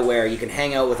area where you can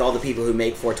hang out with all the people who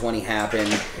make 420 happen.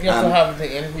 You also have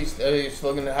the interviews. You're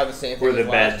still going to have the same thing. Where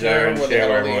the beds are and shit,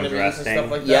 where everyone's resting.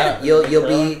 Like that. You'll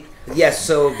be. Yes,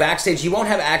 so backstage, you won't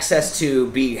have access to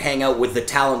hang out with the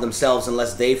talent themselves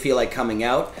unless they feel like coming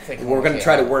out. We're going to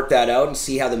try to work that out and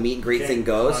see how the meet and greet thing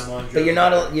goes. But you're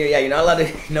not allowed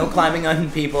to, no climbing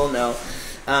on people, no.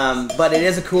 But it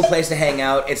is a cool place to hang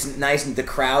out. It's nice, and the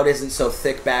crowd isn't so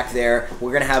thick back there.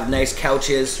 We're going to have nice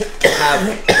couches.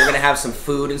 We're going to have some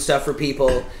food and stuff for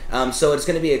people. So it's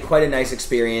going to be quite a nice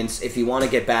experience. If you want to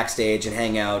get backstage and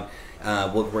hang out,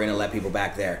 we're going to let people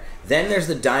back there. Then there's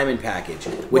the diamond package,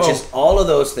 which is all of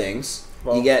those things.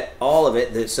 You get all of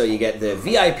it. So you get the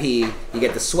VIP, you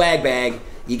get the swag bag,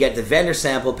 you get the vendor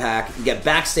sample pack, you get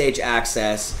backstage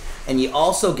access, and you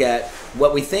also get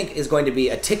what we think is going to be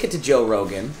a ticket to Joe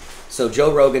Rogan. So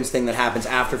Joe Rogan's thing that happens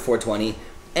after 420,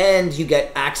 and you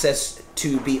get access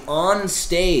to be on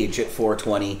stage at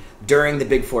 420 during the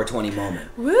big 420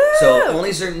 moment. Woo! So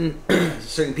only certain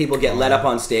people get let up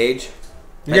on stage.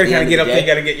 You gotta kind of get up there. You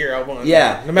gotta get your elbow in.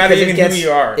 Yeah, no matter even who you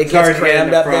are. It gets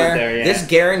crammed up there. This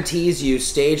guarantees you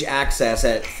stage access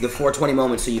at the 420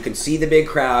 moment, so you can see the big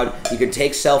crowd. You can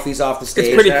take selfies off the stage.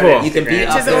 It's pretty cool. You can be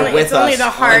up there with us. It's only the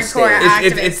hardcore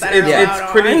activists that are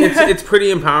allowed on. It's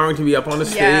pretty empowering to be up on the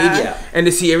stage and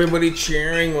to see everybody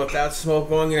cheering with that smoke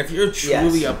going. And if you're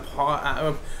truly a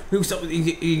part. You want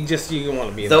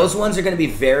to be in those ones are going to be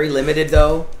very limited,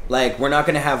 though. Like, we're not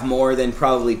going to have more than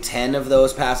probably 10 of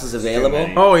those passes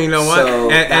available. Oh, you know what? So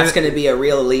that's going to be a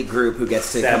real elite group who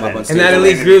gets to come up on stage. And that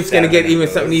elite group's going to get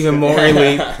something even more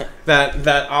elite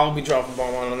that I'll be dropping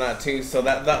bomb on that too. So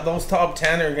that those top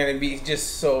 10 are going to be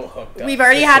just so hooked up. We've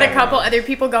already had a couple other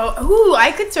people go, ooh,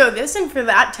 I could throw this in for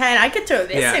that 10. I could throw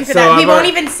this in for that. We won't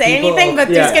even say anything, but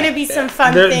there's going to be some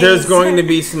fun things. There's going to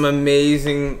be some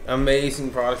amazing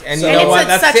products. And you know what?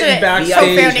 That's such a profound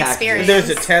experience. There's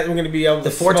a tent. We're going to be able to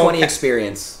the 420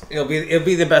 experience. It'll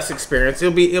be the best experience.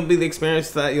 It'll be the experience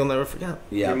that you'll never forget.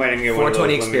 Yeah. You might even get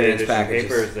 420 experience packages.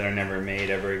 Papers that are never made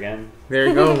ever again. There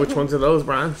you go. Which ones are those,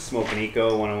 Brian? Smoke and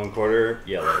Eco, 1 1/4,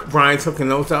 yellow. Brian's hooking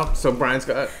those up, so Brian's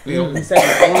got only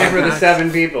for the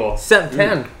 7 people.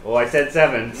 10. Well, I said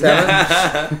 7.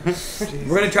 7.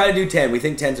 We're gonna try to do 10. We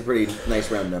think 10's a pretty nice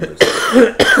round number.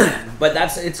 But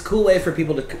it's a cool way for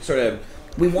people to sort of.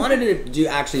 We wanted to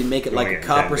actually make it like a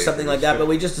cup or something like that, but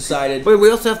we just decided. But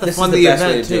we also have to fund the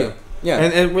event too. Yeah,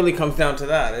 and it really comes down to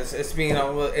that. It's being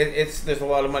there's a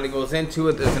lot of money goes into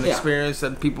it. There's an experience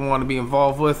that people want to be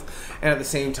involved with, and at the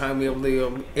same time,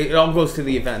 it all goes to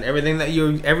the event. Everything that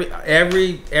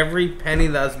every penny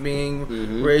that's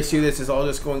being raised to this is all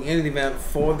just going into the event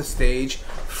for the stage.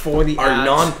 For our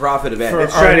non-profit event, we're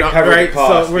trying to cover the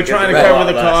cost. So we're trying to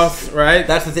cover the costs, right?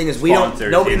 That's the thing is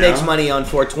nobody makes money on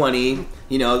 420.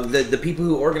 You know, the people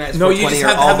who organize 420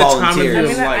 are all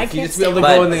volunteers. You just be able to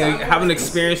go and have an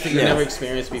experience that you never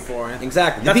experienced before.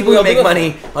 Exactly. The people who make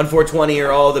money on 420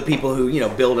 are all the people who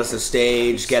build us a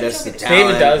stage, get us the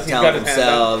talent, talent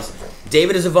themselves.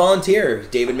 David is a volunteer.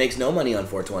 David makes no money on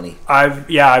 420.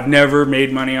 I've never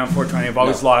made money on 420. I've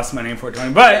always lost money on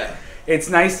 420, but. It's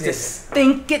nice to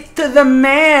stink it to the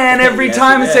man every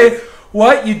time and say,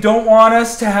 what, you don't want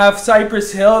us to have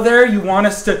Cypress Hill there? You want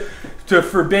us to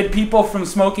forbid people from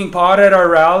smoking pot at our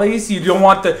rallies? You don't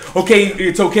want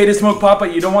it's okay to smoke pot,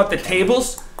 but you don't want the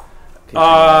tables?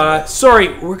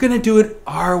 Sorry, we're going to do it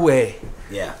our way.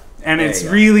 Yeah. And it's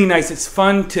really nice. It's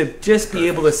fun to just be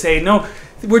able to say, no,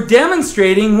 we're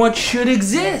demonstrating what should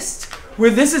exist. Where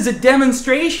this is a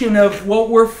demonstration of what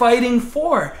we're fighting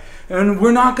for. And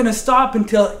we're not going to stop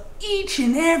until each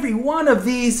and every one of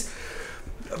these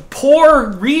poor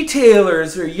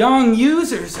retailers or young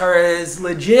users are as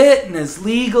legit and as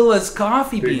legal as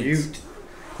coffee beans.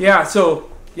 Yeah, so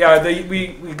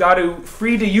we got to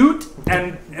free the ute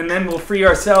and then we'll free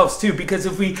ourselves too. Because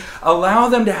if we allow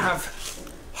them to have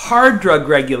hard drug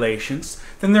regulations,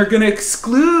 then they're going to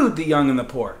exclude the young and the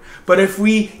poor. But if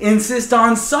we insist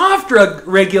on soft drug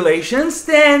regulations,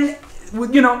 then,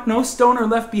 no stoner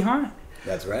left behind.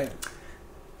 That's right.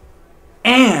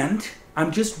 And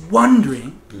I'm just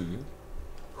wondering,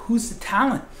 who's the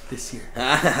talent this year?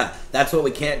 That's what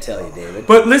we can't tell you, David.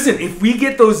 But listen, if we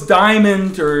get those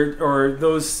diamond or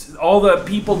those, all the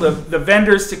people, the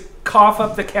vendors to cough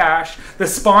up the cash, the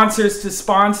sponsors to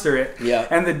sponsor it,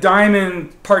 and the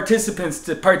diamond participants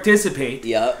to participate,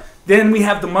 then we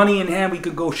have the money in hand. We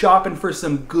could go shopping for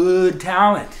some good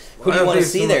talent. Who do you want to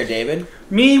see there, David?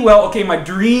 Me? Well, okay, my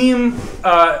dream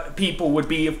people would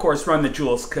be, of course, Run the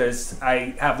Jewels, because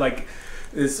I have like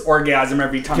this orgasm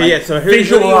every time I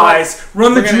visualize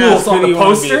Run the Jewels on the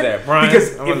poster.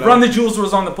 Because if Run the Jewels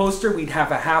was on the poster, we'd have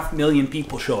 500,000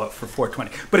 people show up for 420.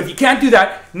 But if you can't do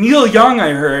that, Neil Young,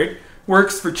 I heard,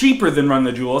 works for cheaper than Run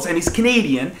the Jewels, and he's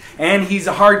Canadian, and he's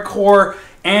a hardcore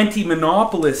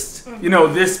anti-monopolist.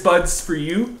 This bud's for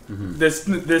you,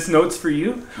 this note's for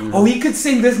you. Oh, he could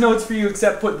sing This Note's for You,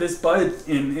 except put this bud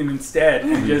in instead,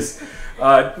 and just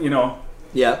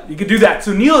you could do that.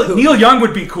 So Neil Young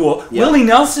would be cool. Willie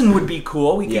Nelson would be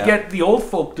cool. We could get the old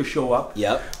folk to show up.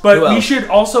 But we should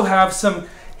also have some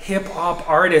hip hop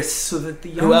artists so that the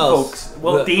young folks,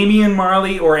 Damian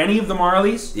Marley or any of the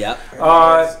Marleys.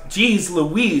 Geez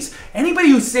Louise, anybody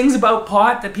who sings about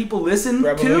pot that people listen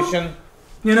to.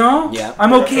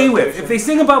 I'm okay with. If they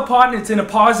sing about pot and it's in a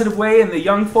positive way and the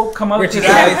young folk come up to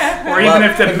that, or even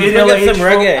if the middle-aged folk.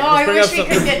 I wish we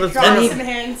could get drop some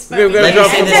hints. David,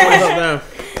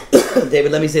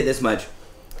 let me say this much.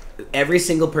 Every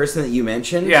single person that you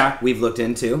mentioned, we've looked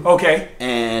into. Okay.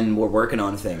 And we're working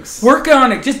on things. Work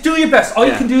on it. Just do your best. All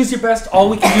you can do is your best. All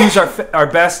we can do is our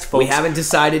best, folks. We haven't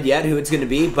decided yet who it's going to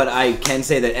be, but I can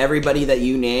say that everybody that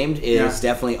you named is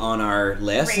definitely on our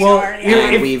list. Well,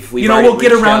 we'll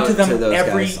get around to them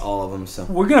all of them. So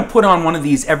we're going to put on one of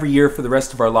these every year for the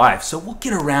rest of our lives. So we'll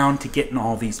get around to getting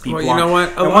all these people on. Well, you know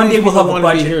what? And one day we'll have a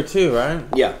budget here too, right?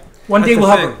 Yeah. One day we'll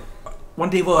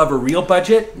have a real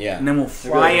budget, and then we'll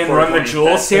fly in Run the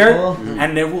Jewels here,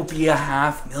 and there will be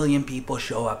 500,000 people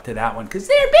show up to that one because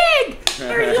they're big,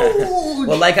 they're huge.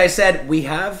 Well, like I said, we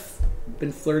have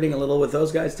been flirting a little with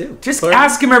those guys too. Just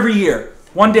ask them every year.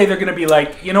 One day they're going to be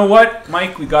like, you know what,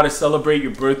 Mike, we got to celebrate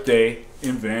your birthday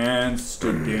in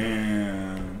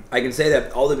Amsterdam. I can say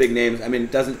that all the big names. I mean,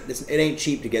 it ain't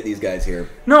cheap to get these guys here.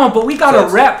 No, but we got a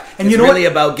rep, and it's really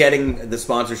about getting the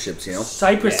sponsorships.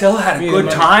 Cypress Hill had a good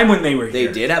time when they were here.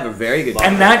 They did have a very good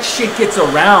time, and that shit gets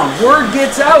around. Word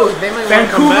gets out.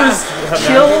 Vancouver's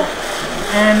chill,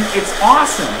 and it's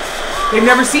awesome. They've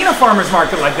never seen a farmer's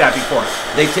market like that before.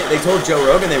 They told Joe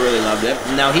Rogan they really loved it,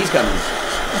 and now he's coming.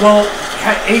 Well,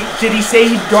 did he say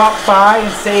he'd drop by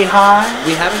and say hi?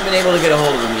 We haven't been able to get a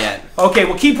hold of him yet. Okay,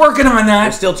 we'll keep working on that.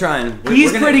 We're still trying.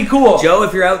 He's pretty cool. Joe,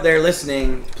 if you're out there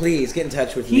listening, please get in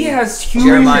touch with me. He has huge...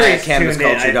 Jeremiah at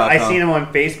CannabisCulture.com. I seen him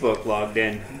on Facebook logged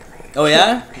in. Oh,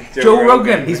 yeah? Joe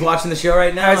Rogan. He's watching the show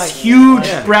right now. Has huge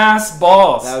brass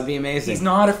balls. That would be amazing. He's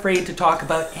not afraid to talk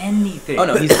about anything. Oh,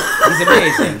 no, he's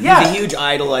amazing. He's a huge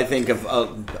idol, I think, of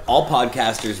all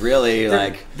podcasters, really.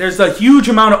 There's a huge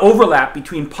amount of overlap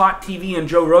between Pot TV and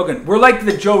Joe Rogan. We're like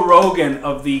the Joe Rogan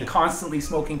of the constantly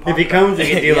smoking podcast. If he comes, he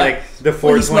can do like the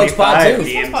 425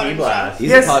 DMT blast.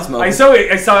 He's a pot smoker. I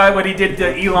saw what he did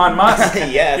to Elon Musk.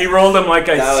 Yes. He rolled him like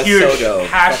a huge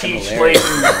hashish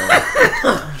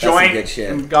joint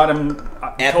and got him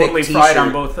totally fried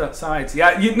on both sides.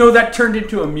 Yeah, that turned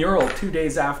into a mural 2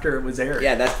 days after it was aired.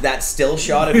 Yeah, that still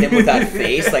shot of him with that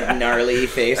face, like gnarly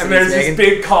face. And there's this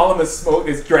big column of smoke,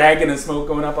 this dragon of smoke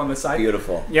going up on the side.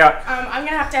 Beautiful. Yeah. I'm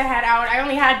gonna have to head out. I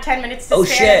only had 10 minutes to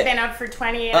spare. I've been up for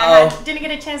 20, and I didn't get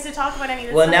a chance to talk about any of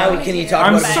this. Well, now can you talk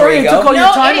I'm about? sorry you took all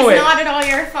your time away. No, it is not at all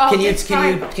your fault. Can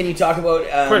you talk about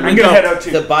I'm gonna head out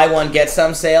too. the buy one get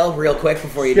some sale real quick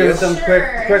before you do? Give us some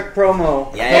quick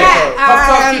promo.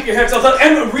 Yeah. Keep your heads up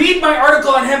and read my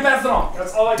article on hemp ethanol.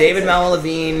 That's all I can David say.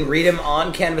 Malmo-Levine, read him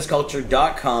on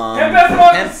CannabisCulture.com. Hemp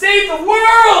ethanol can save the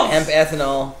world. Hemp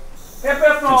ethanol. Hemp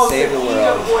ethanol save the world.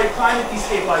 To avoid climate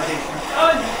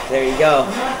destabilization. There you go.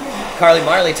 Carly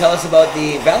Marley, tell us about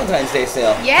the Valentine's Day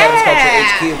sale. Yeah.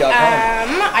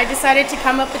 CannabisCultureHQ.com. I decided to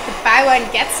come up with the buy one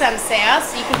get some sale,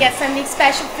 so you can get something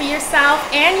special for yourself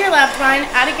and your loved one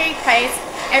at a great price.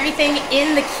 Everything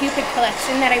in the Cupid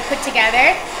collection that I put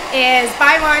together is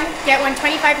buy one, get one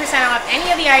 25% off any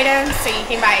of the items. So you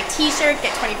can buy a t-shirt,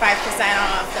 get 25%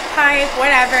 off the pipe,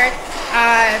 whatever.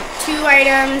 2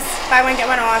 items, buy one,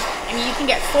 get one off. I mean, you can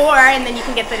get 4, and then you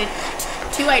can get the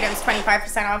 2 items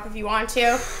 25% off if you want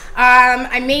to.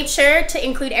 I made sure to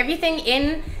include everything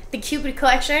in the Cupid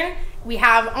collection we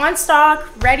have on stock,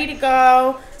 ready to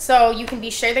go, so you can be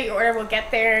sure that your order will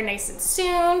get there nice and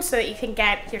soon so that you can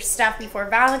get your stuff before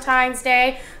Valentine's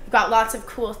Day. We've got lots of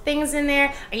cool things in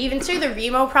there. I even threw the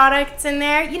Remo products in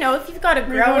there. You know, if you've got a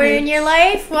grower in your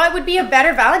life, what would be a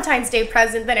better Valentine's Day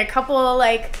present than a couple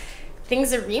like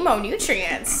things of Remo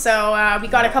nutrients? So we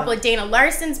got a couple of Dana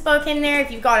Larson's book in there.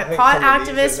 If you've got a pot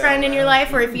activist friend in your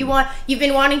life, or if you've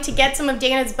been wanting to get some of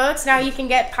Dana's books, now you can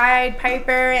get Pied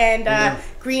Piper and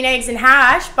Green Eggs and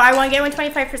Hash. Buy one, get one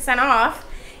 25% off.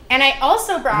 And I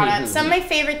also brought up some of my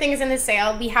favorite things in the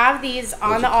sale. We have these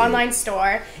on the online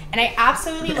store, and I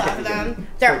absolutely love them.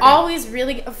 They're always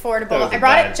really affordable. I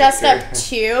brought just up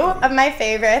 2 of my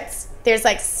favorites. There's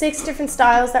like 6 different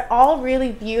styles. They're all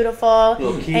really beautiful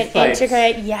and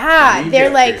intricate. Yeah, they're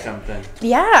like,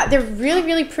 yeah, they're really,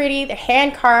 really pretty. They're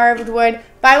hand carved wood.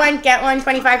 Buy one, get one,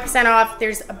 25% off.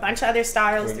 There's a bunch of other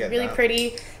styles. They're really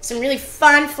pretty. Some really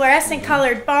fun fluorescent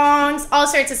colored bongs, all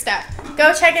sorts of stuff.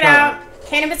 Go check it out.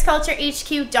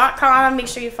 CannabisCultureHQ.com. Make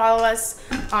sure you follow us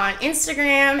on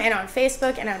Instagram and on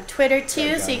Facebook and on Twitter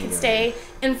too, so you can stay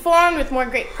informed with more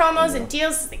great promos and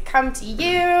deals as they come to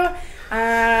you.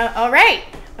 All right,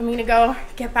 I'm gonna go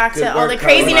get back to all the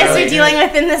craziness we're dealing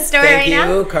with in the store right now.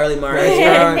 Thank you, Carly Marley. You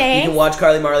can watch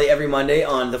Carly Marley every Monday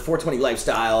on the 420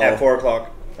 Lifestyle at 4 o'clock.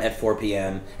 At 4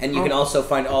 p.m. And you can also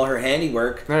find all her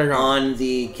handiwork on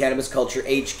the Cannabis Culture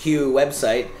HQ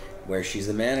website, where she's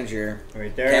the manager.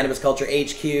 Right there.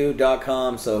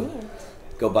 CannabisCultureHQ.com. So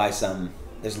go buy some.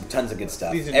 There's tons of good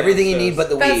stuff. Everything you need but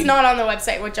the weed. That's not on the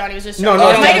website, what Johnny was just showing. It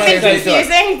might have been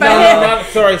confusing, but... No,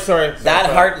 sorry. That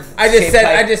heart... I just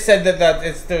said that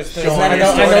it's... There's I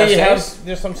know you have...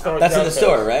 There's some stores. That's in the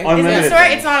store, right? Is it in the store?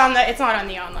 It's not on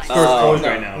the online. Store's closed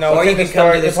right now. No, or you can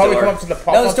come to the store. Probably come up to the pop-up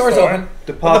store. No, the store's open.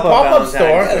 The pop-up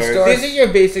store. These are your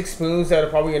basic spoons that are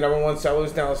probably your #1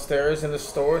 sellers downstairs in the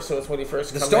store. So it's when you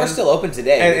first come in. The store's still open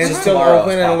today. And it's still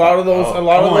open, and a lot of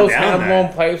those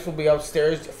hand-blown pipes will be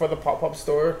upstairs for the pop-up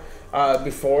store.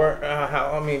 Before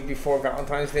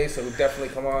Valentine's Day, so definitely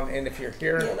come on in if you're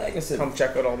here. Come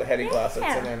check out all the heady glass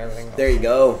that's in there and everything else. There you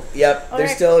go. Yep,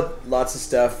 there's still lots of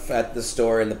stuff at the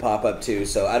store in the pop-up too.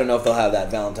 So I don't know if they'll have that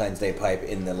Valentine's Day pipe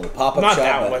in the little pop-up shop. Not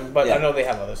that one, but I know they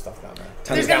have other stuff down there.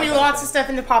 There's gonna be lots of stuff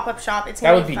in the pop-up shop. It's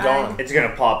gonna be fun. gone. It's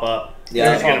gonna pop up.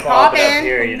 Yeah, it's gonna pop it up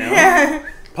here. You know,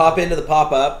 pop into the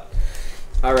pop-up.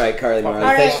 All right, Carly Marley,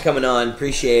 thanks for coming on.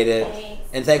 Appreciate it,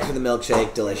 and thanks for the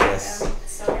milkshake. Delicious.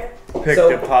 Picked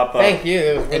a pop up. Thank you.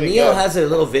 It was really and Neil has a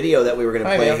little video that we were going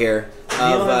to play here.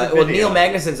 Neil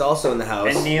Magnuson's also in the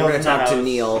house. And we're going to talk to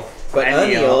Neil. But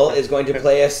Neil is going to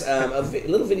play us a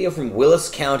little video from Willis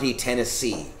County,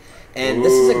 Tennessee. And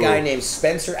this is a guy named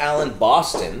Spencer Allen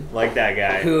Boston. Like that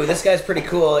guy. This guy's pretty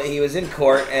cool. He was in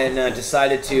court and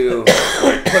decided to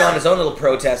put on his own little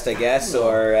protest, I guess,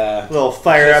 or... a little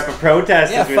fire up a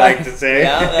protest, as we like to say.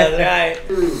 Yeah, that's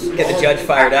right. Get the judge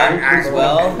fired up as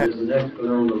well. There's the next one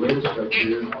on the list up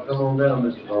here. Come on down,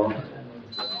 Mr. Paul.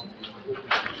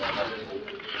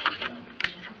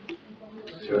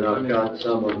 Sure, I've got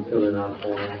someone filling out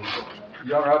for me.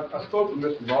 Your Honor, I spoke with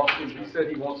Mr. Boston. He said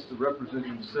he wants to represent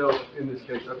himself in this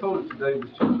case. I told him today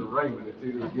was just arraignment. It's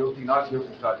either guilty, not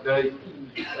guilty type day.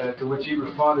 To which he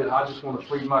responded, I just want to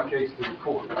plead my case to the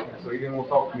court. So he didn't want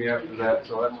to talk to me after that,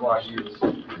 so that's why he was...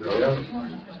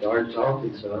 Start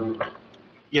talking, son.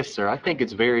 Yes, sir. I think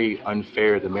it's very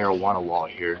unfair, the marijuana law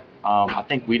here. I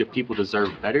think we the people deserve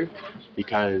better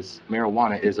because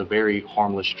marijuana is a very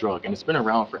harmless drug, and it's been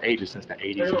around for ages, since the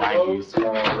 80s and 90s.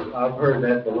 I've heard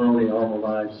that baloney all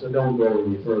my life, so don't go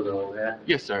any further on that.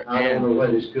 Yes, sir. I don't know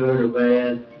whether it's good or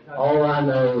bad. All I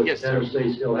know is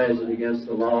Tennessee still has it against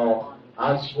the law.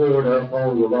 I swore to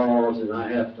uphold the laws, and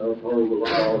I have to uphold the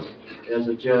laws as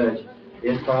a judge.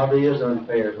 It probably is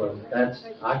unfair, but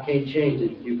I can't change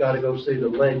it. You've got to go see the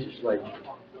legislature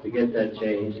to get that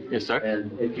changed. Yes, sir.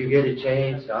 And if you get it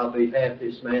changed, I'll be the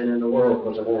happiest man in the world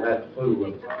because I won't have to fool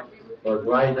with it. But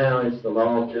right now, it's the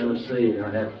law of Tennessee, and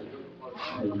I have to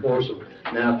enforce it.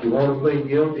 Now, if you want to plead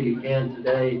guilty, you can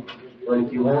today. But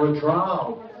if you want a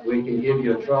trial, we can give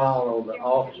you a trial on the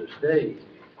officer's day,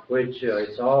 which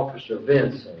it's Officer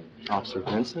Vincent. Officer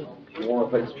Vincent? You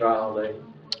want to fix trial day?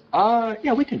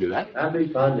 Yeah, we can do that. That'd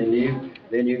be fun. Then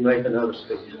you make another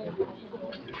speech.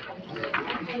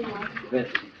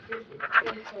 Vincent.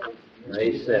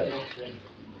 May 7th.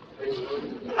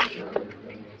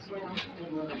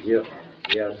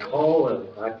 Yeah, call him.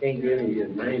 I can't give you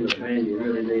the name of the man you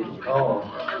really need to call.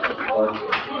 But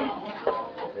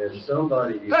there's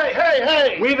somebody.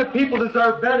 Hey! We the people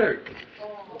deserve better.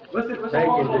 Take him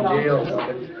to jail.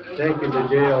 Take him to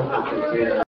jail.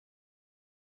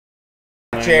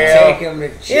 Take him to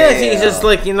jail. Yeah, he's just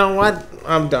like, you know what?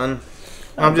 I'm done.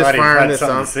 I'm just firing this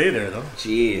on. To say there, though.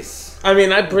 Jeez. I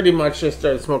mean, I pretty much just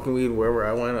started smoking weed wherever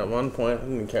I went at one point. I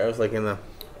didn't care. I was like in the...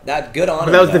 That good on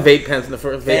But that was the vape pens in the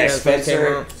first vape Thanks, pens.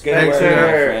 Spencer. Good Thanks, work,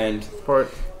 my friend.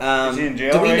 Support. Is he in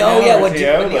jail do we right know? now, Yeah, or what is do,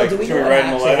 he out? Neil, Like, do we should know we what write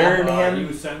him a actually letter? happened to him? He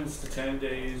was sentenced to 10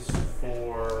 days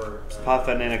for...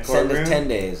 Puffing in a Send courtroom? us 10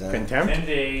 days. Huh? Contempt? 10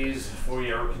 days for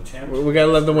your contempt. We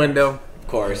gotta let the window. Of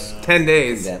course. 10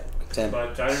 days. 10.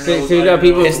 But I don't So know. you got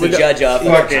people... It's the judge off.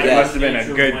 Fuck it, it must have been a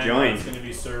good joint.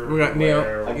 We got Neil.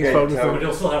 But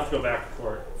he'll still have to go back to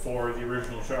court for the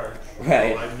original charge.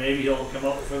 Right. So maybe he'll come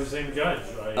up for the same judge.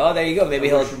 Oh, there you go. Maybe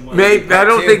he'll... I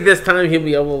don't think this time he'll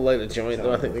be able to light a joint,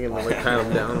 though. I think they're going to like pat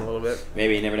him down a little bit.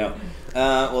 Maybe, you never know.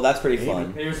 Well, that's pretty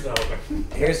fun. Here's to hoping.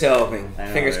 Here's to hoping.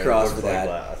 Fingers crossed for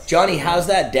that. Johnny, how's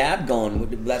that dab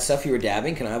going? That stuff you were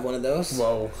dabbing? Can I have one of those?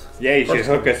 Whoa. Yeah, you should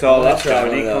hook us all up,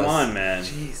 Johnny. Come on,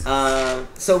 man.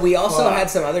 So we also had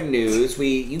some other news.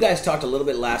 You guys talked a little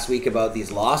bit last week about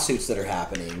these lawsuits that are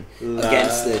happening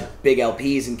against the big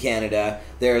LPs in Canada.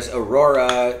 There's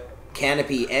Aurora,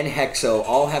 Canopy, and Hexo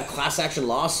all have class action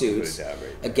lawsuits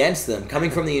against them,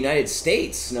 coming from the United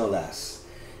States, no less.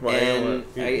 And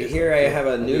here I have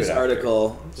a news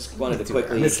article. Just wanted to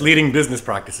quickly... Misleading business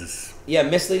practices. Yeah,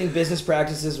 misleading business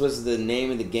practices was the name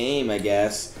of the game, I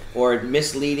guess. Or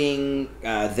misleading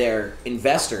their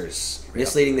investors.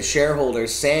 Misleading the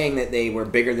shareholders, saying that they were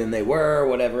bigger than they were, or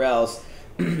whatever else.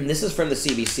 This is from the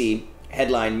CBC.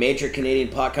 Headline, major Canadian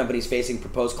pot companies facing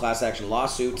proposed class action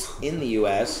lawsuits in the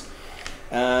U.S.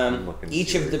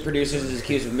 Each of the producers is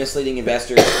accused of misleading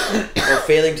investors or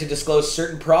failing to disclose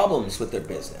certain problems with their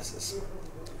businesses.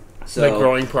 So, like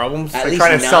growing problems? Like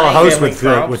trying to sell a house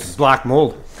with black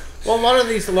mold. Well, a lot of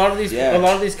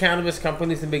these cannabis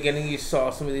companies in the beginning, you saw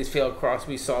some of these failed crops.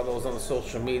 We saw those on the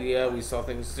social media. We saw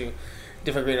things to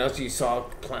different greenhouses. You saw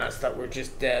plants that were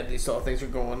just dead. You saw things were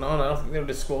going on. I don't think they were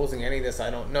disclosing any of this. I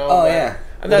don't know. Oh, yeah.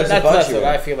 And that's what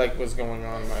I feel like was going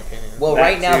on, in my opinion. Well,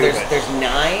 right now there's 9.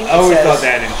 I always thought they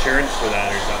had insurance for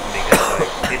that or something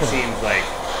because it seems like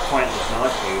pointless not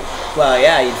to. Well,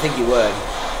 yeah, you'd think you would.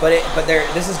 But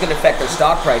this is going to affect their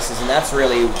stock prices, and that's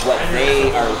really what they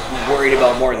are worried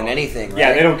about more than anything, right?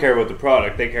 Yeah, they don't care about the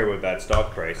product. They care about that stock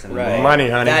price. And money,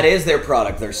 honey. That is their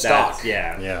product, their stock.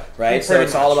 Yeah. Right? So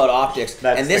it's all about optics.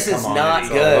 And this is not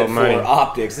good for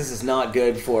optics. This is not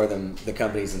good for the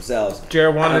companies themselves.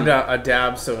 Jared wanted a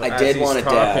dab, so I did want a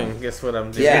dab. Guess what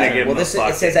I'm doing? Yeah, well, it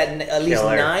says that at least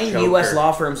 9 U.S.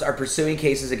 law firms are pursuing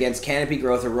cases against Canopy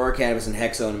Growth, Aurora Cannabis, and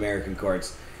Hexo in American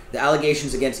courts. The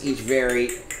allegations against each vary,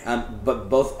 but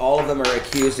all of them are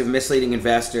accused of misleading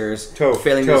investors,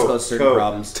 failing to disclose certain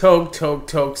problems. So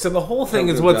the whole thing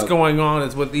is what's going on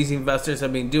is what these investors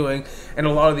have been doing, and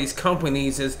a lot of these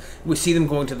companies is we see them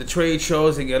going to the trade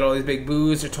shows. They get all these big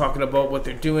booths. They're talking about what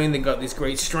they're doing. They got these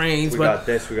great strains. We got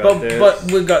this.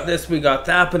 But we got this. We got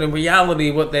that. But in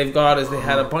reality, what they've got is they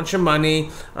had a bunch of money.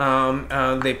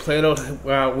 They played out.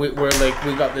 We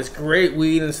got this great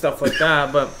weed and stuff like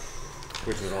that, but.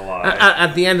 Which was a lot.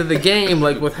 At the end of the game,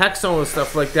 like with Hexo and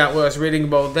stuff like that, what I was reading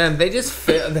about them, they just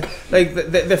fail. Like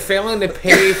they're failing to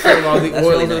pay for all the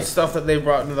oils and stuff that they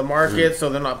brought into the market, so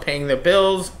they're not paying their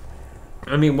bills.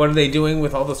 I mean, what are they doing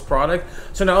with all this product?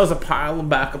 So now there's a pile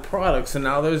back of products, and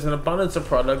now there's an abundance of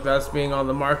product that's being on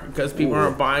the market because people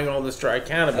aren't buying all this dry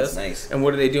cannabis. That's nice. And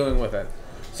what are they doing with it?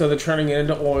 So they're turning it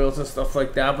into oils and stuff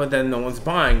like that, but then no one's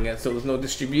buying it, so there's no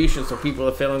distribution. So people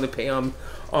are failing to pay on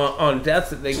debts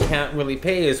that they can't really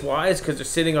pay. Is why? It's because they're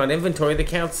sitting on inventory they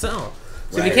can't sell.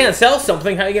 So if you can't sell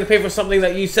something, how are you going to pay for something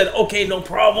that you said, okay, no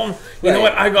problem. You know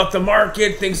what? I got the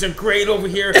market. Things are great over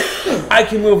here. I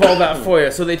can move all that for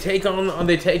you. So they take on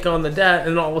the debt,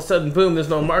 and all of a sudden, boom, there's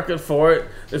no market for it.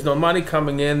 There's no money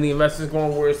coming in. The investors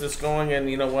going, where's this going? And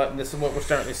you know what? This is what we're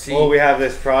starting to see. Well, we have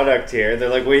this product here. They're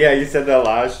like, well, yeah, you said that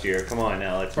last year. Come on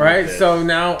now, let's right. So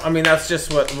now, I mean, that's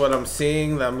just what I'm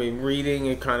seeing. I mean, reading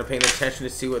and kind of paying attention to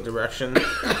see what direction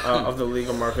of the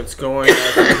legal market's going,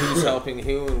 who's helping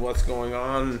who, and what's going on.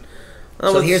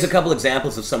 So here's a couple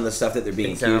examples of some of the stuff that they're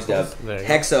being accused of.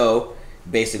 Hexo,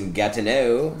 based in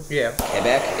Gatineau,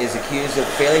 Quebec, is accused of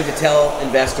failing to tell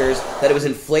investors that it was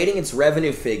inflating its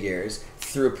revenue figures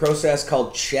through a process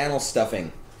called channel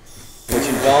stuffing, which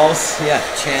involves channel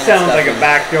sounds stuffing. like a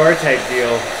backdoor type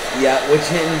deal. Yeah, which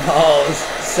involves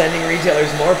sending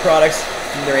retailers more products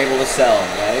than they're able to sell,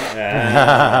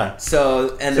 right?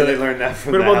 So they learned that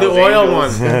from what about the oil one?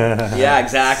 Yeah,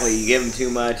 exactly. You give them too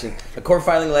much. And a court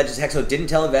filing alleges Hexo didn't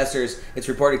tell investors its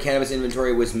reported cannabis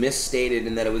inventory was misstated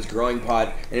and that it was growing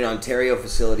pot in an Ontario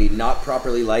facility not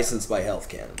properly licensed by Health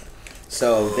Canada.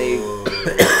 So they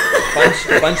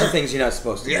a bunch of things you're not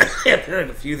supposed to do. Yeah, there are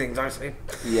a few things I say.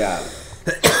 Yeah.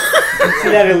 See,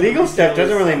 that illegal stuff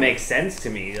doesn't really make sense to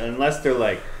me unless they're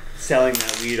like selling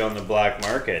that weed on the black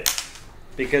market.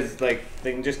 Because like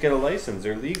they can just get a license,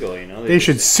 they're legal, you know. They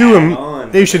should sue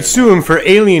him. They should sue him for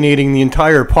alienating the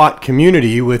entire pot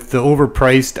community with the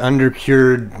overpriced,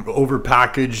 undercured,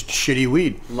 overpackaged, shitty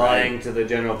weed. Lying to the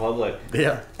general public.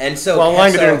 Yeah. And so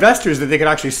lying to their investors that they could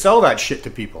actually sell that shit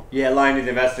to people. Yeah, lying to the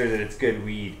investors that it's good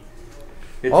weed.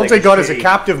 It's all they got is a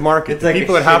captive market. The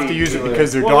people that have to use it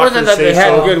because their doctors say they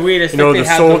had good weed. You know, the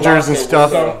soldiers and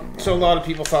stuff. So a lot of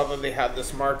people thought that they had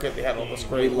this market. They had all this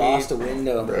great weed. Lost a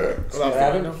window.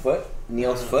 Foot?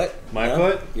 Neil's foot? My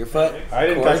foot? Your foot? I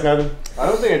didn't touch nothing. I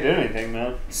don't think I did anything,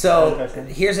 man. So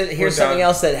here's something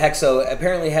else that Hexo.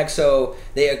 Apparently Hexo,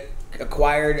 they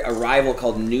acquired a rival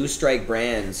called New Strike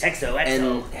Brands.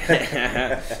 And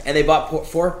they bought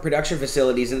 4 production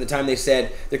facilities. And the time they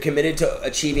said they're committed to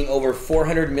achieving over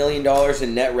 $400 million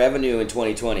in net revenue in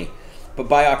 2020. But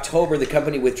by October, the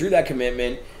company withdrew that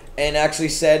commitment and actually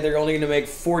said they're only going to make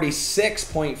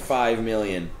 $46.5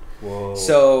 million. Whoa.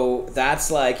 So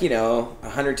that's like,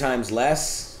 100 times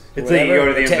less. It's like you go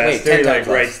to the investor, he like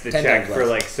writes the check for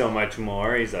like so much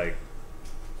more. He's like,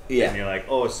 yeah. And you're like,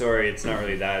 oh, sorry, it's not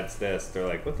really that, it's this. They're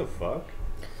like, what the fuck?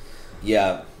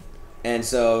 Yeah. And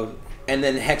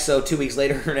then Hexo 2 weeks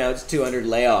later announced 200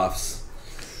 layoffs.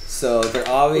 So they're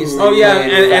obviously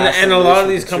and a lot of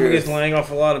these companies laying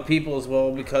off a lot of people as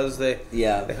well because they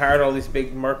hired all these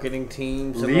big marketing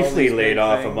teams. Leafly laid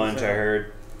off a bunch, I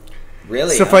heard.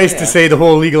 Really? Suffice to say, the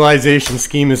whole legalization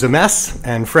scheme is a mess,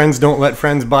 and friends don't let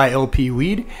friends buy LP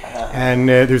weed. And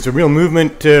there's a real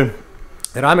movement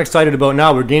that I'm excited about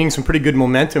now. We're gaining some pretty good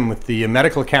momentum with the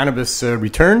medical cannabis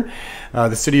return.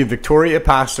 The city of Victoria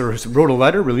wrote a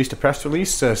letter, released a press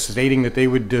release stating that they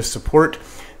would support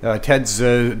Ted's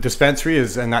dispensary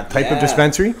and that type of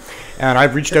dispensary. And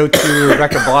I've reached out to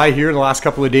Rebecca Bly here the last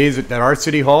couple of days at our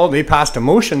city hall. They passed a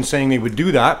motion saying they would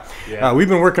do that. Yeah. We've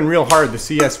been working real hard, the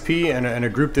CSP and a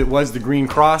group that was the Green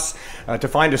Cross, to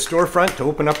find a storefront to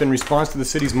open up in response to the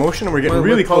city's motion. And we're getting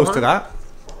really close to that.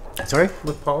 Sorry?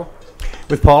 With Paul?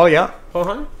 With Paul, yeah. Paul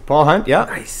Hunt? Paul Hunt, yeah.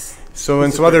 Nice. So,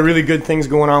 and some other really good things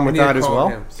going on with that as well.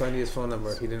 Him. So I need his phone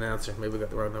number. He didn't answer. Maybe we got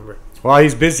the wrong number. Well,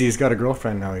 he's busy. He's got a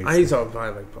girlfriend now. He's all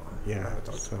fine, like Paul. Yeah.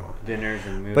 So. Dinners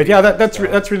and movies. But yeah,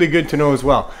 that's really good to know as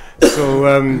well. So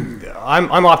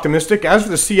I'm optimistic. As for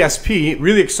the CSP,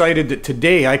 really excited that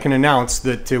today I can announce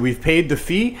that we've paid the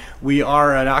fee. We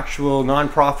are an actual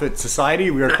nonprofit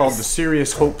society. We are called the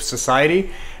Serious Hope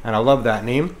Society. And I love that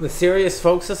name. The Serious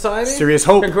Folk Society? Serious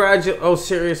Hope.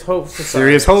 Serious Hope Society.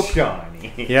 Serious Hope.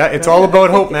 Johnny. Yeah, it's all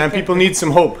about hope, man. People need some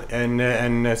hope.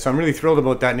 And so I'm really thrilled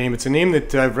about that name. It's a name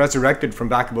that I've resurrected from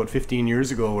back about 15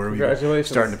 years ago where we were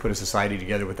starting to put a society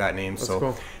together with that name. So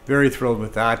cool. Very thrilled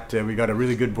with that. We got a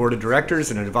really good board of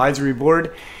directors and an advisory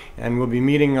board. And we'll be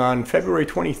meeting on February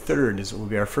 23rd. It will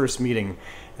be our first meeting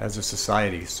as a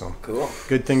society. So cool.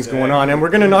 Good things going on. And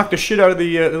we're going to knock the shit out of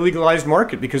the legalized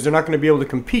market because they're not going to be able to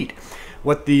compete.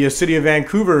 What the city of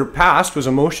Vancouver passed was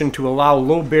a motion to allow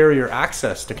low barrier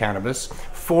access to cannabis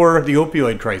for the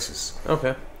opioid crisis.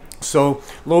 Okay. So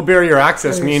low barrier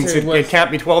access means it can't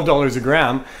be $12 a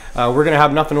gram. We're going to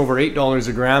have nothing over $8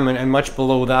 a gram and much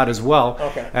below that as well.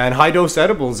 Okay. And high dose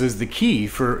edibles is the key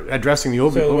for addressing the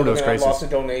overdose crisis. Lots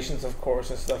of donations, of course,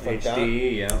 and stuff like that.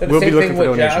 Yeah. We'll be looking for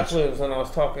donations. Jack lives, when I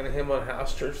was talking to him on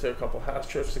House Church, there a couple House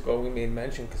Churches ago, we made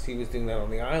mention because he was doing that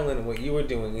on the island and what you were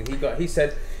doing, and he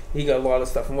said he got a lot of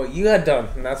stuff from what you had done,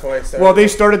 and that's why I started. Well, they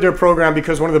started their program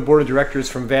because one of the board of directors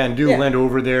from Vandu went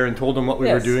over there and told them what we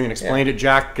were doing and explained it.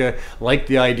 Jack liked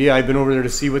the idea. I've been over there to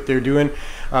see what they're doing.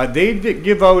 They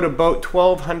give out about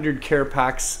 1,200 care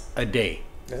packs a day.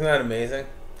 Isn't that amazing?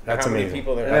 That's How amazing. Many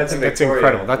people there that's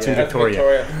incredible. That's in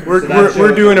Victoria. Victoria.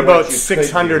 We're doing about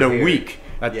 600 a week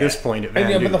at this point at Vandu.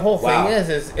 Yeah, but the whole thing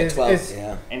is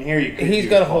and here he's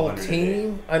got a whole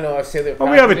team. I know I've said that.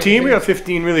 Oh, we have a team. We have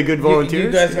 15 really good volunteers.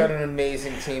 You guys got an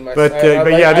amazing team. But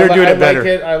yeah, they're doing it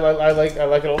better. I like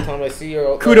it all the time. I see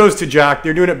you. Kudos to Jack.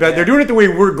 They're doing it better. They're doing it the way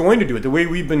we're going to do it, the way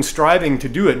we've been striving to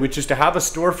do it, which is to have a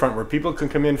storefront where people can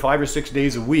come in 5 or 6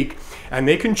 days a week and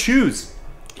they can choose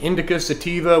indica,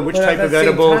 sativa, which type of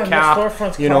edible, cap.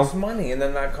 Storefronts cost money, and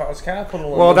then that costs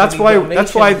capital. Well, that's why you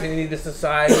need the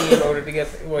society in order to get.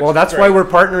 Well, that's why we're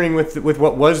partnering with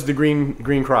what was the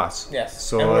Green Cross. Yes.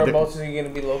 So and whereabouts are you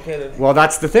going to be located? Well,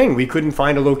 that's the thing. We couldn't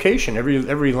find a location.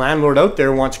 Every landlord out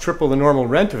there wants triple the normal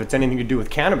rent if it's anything to do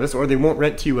with cannabis, or they won't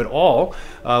rent to you at all.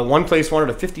 One place wanted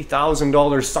a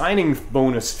 $50,000 signing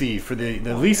bonus fee for the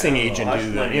leasing agent.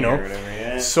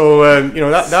 So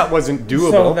that wasn't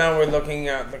doable. So now we're looking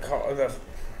at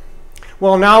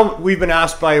Well, now we've been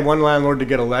asked by one landlord to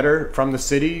get a letter from the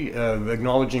city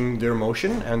acknowledging their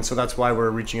motion, and so that's why we're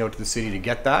reaching out to the city to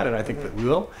get that, and I think that we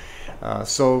will.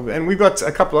 And we've got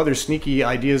a couple other sneaky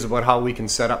ideas about how we can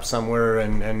set up somewhere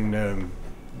and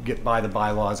get by the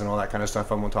bylaws and all that kind of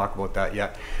stuff. I won't talk about that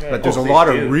yet. But there's a lot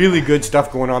of really good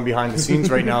stuff going on behind the scenes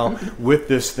right now with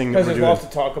this thing that we're doing. There's lots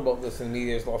to talk about this in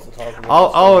media. There's lots to talk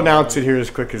about. I'll announce it here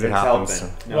as quick as it happens.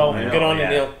 So. No, good on you,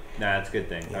 Neil. Nah, that's a good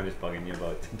thing. I'm just bugging you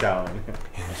about talent.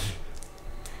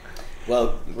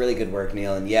 Well, really good work,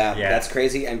 Neil. And that's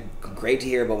crazy. And great to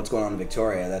hear about what's going on in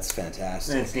Victoria. That's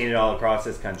fantastic. And it's needed all across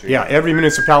this country. Yeah, every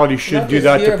municipality should do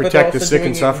that to protect the sick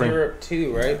and suffering. In Europe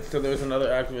too, right? So there was another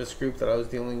activist group that I was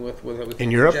dealing with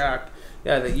in Europe. Jack.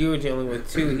 Yeah, that you were dealing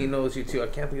with too. He knows you too. I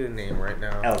can't think of the name right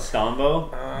now. El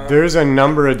Stambo? There's a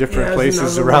number of different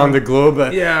places around the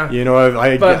globe. You know,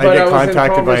 I get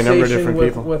contacted by a number of different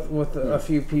people. With a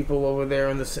few people over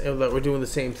there that were doing the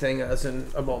same thing as in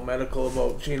about medical,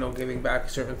 about giving back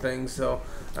certain things. So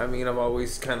I mean, I've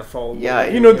always kind of followed. Yeah,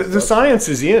 the science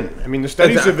is in. I mean, the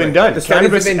studies have been done.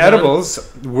 Cannabis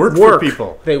edibles work for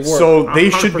people. They work. So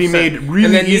they should be made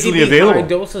really easily available. High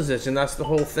dosages, and that's the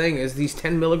whole thing. Is these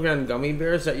 10 milligram gummy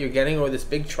bears that you're getting, or this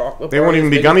big chocolate? They won't even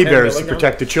be gummy bears to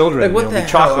protect the children. Like, what the hell?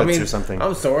 Chocolates or something.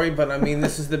 I'm sorry, but I mean,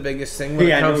 this is the biggest thing when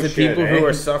it comes to people who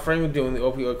are suffering with doing the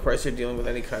opioid crisis, or dealing with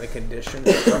any kind of condition,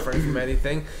 or suffering from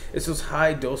anything. It's those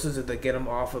high dosages that get them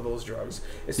off of those drugs.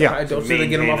 It's the high dosages that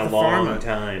get them off the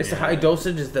pharma. It's the high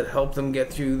dosages that help them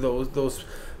get through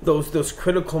those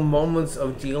critical moments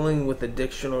of dealing with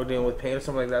addiction or dealing with pain or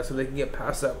something like that, so they can get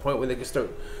past that point where they can start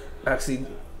actually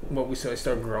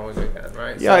start growing again,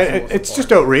 right? Yeah, it's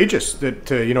just outrageous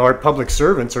that our public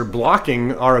servants are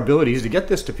blocking our abilities to get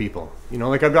this to people.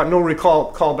 Like I've got no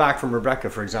call back from Rebecca,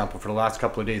 for example, for the last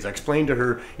couple of days. I explained to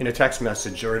her in a text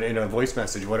message or in a voice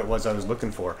message what it was I was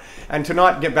looking for, and to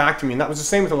not get back to me. And that was the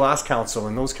same with the last council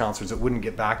and those councillors that wouldn't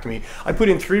get back to me. I put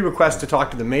in 3 requests to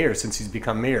talk to the mayor since he's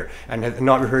become mayor and have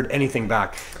not heard anything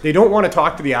back. They don't want to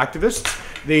talk to the activists.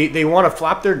 They want to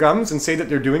flap their gums and say that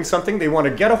they're doing something. They want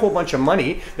to get a whole bunch of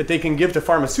money that they can give to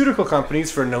pharmaceutical companies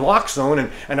for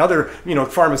naloxone and other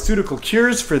pharmaceutical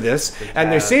cures for this. And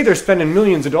they say they're spending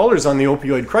millions of dollars on the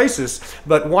opioid crisis,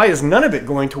 but why is none of it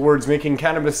going towards making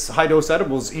cannabis high-dose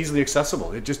edibles easily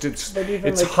accessible?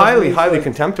 It's highly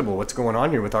contemptible what's going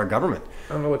on here with our government.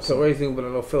 I don't know what's so anything, but I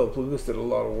know Philip Lucas did a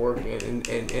lot of work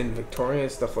in Victoria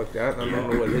and stuff like that. And I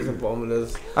don't know what his involvement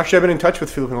is. Actually, I've been in touch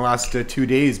with Philip in the last 2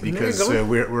 days because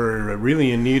we're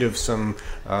really in need of some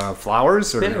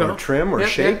flowers or trim or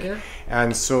shake. Yeah.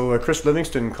 And so Chris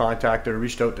Livingston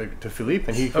reached out to Philippe,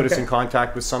 and he put us in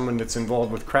contact with someone that's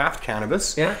involved with craft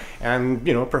cannabis. Yeah. And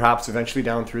perhaps eventually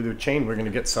down through the chain we're going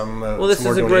to get some. Well, this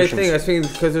is a great thing. I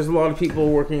think because there's a lot of people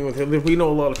working with it. We know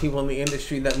a lot of people in the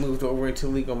industry that moved over into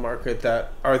the legal market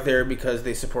that are there because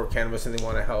they support cannabis and they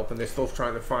want to help, and they're still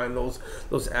trying to find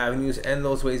those avenues and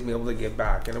those ways to be able to give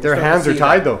back. And their hands are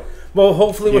tied though. Well,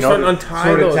 hopefully we're starting to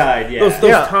untie those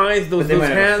ties, those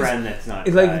hands. That's not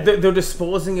like they're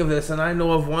disposing of this, and I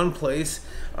know of one place,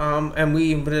 and we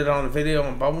even put it on a video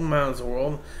on Bubble Mound's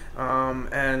World,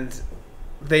 and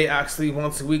they actually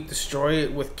once a week destroy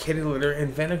it with kitty litter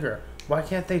and vinegar. Why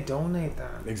can't they donate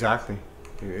that? Exactly.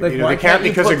 Like why they can't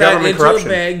because of government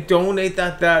corruption. Into a bag, donate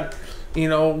that.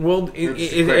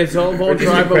 It's all about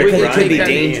dry, but we can take that.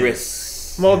 Dangerous.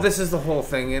 Well, this is the whole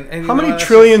thing. And how many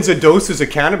trillions of doses of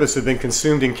cannabis have been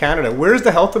consumed in Canada? Where is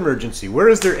the health emergency? Where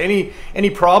is there any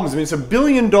problems? I mean, it's $1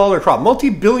 billion crop,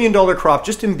 multi-billion-dollar crop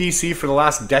just in BC for the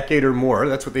last decade or more.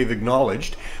 That's what they've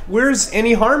acknowledged. Where's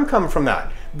any harm come from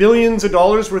that? Billions of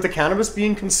dollars worth of cannabis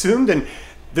being consumed, and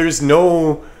there's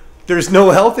no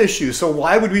health issue. So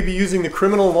why would we be using the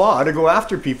criminal law to go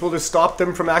after people to stop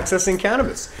them from accessing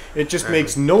cannabis? It just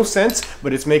makes no sense,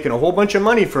 but it's making a whole bunch of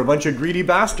money for a bunch of greedy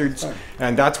bastards.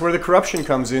 And that's where the corruption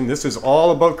comes in. This is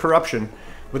all about corruption.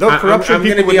 Without corruption,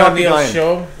 people would not be dying. I'm going to be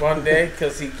on Neil's show one day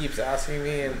because he keeps asking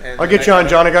me. And I'll get you on,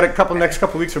 John. I got next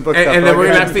couple weeks for booked up. And then we're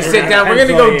going to actually sit down. We're going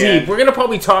to go deep. We're going to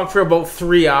probably talk for about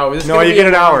 3 hours. No, you get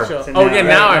an hour. Oh, you get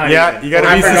an hour. Yeah, you got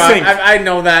to be succinct. I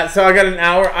know that. So I got an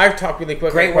hour. I've talked really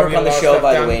quick. Great work on the show,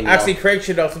 by the way. Actually, Craig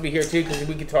should also be here too because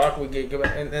we could talk. We get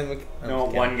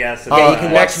one guest. Yeah, you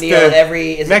can watch Neil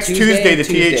every next Tuesday, the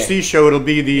THC show. It'll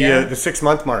be the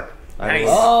 6-month mark. Nice.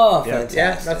 Oh, fantastic.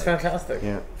 Yeah, that's fantastic.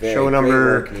 Yeah. Show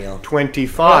number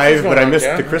 25, but I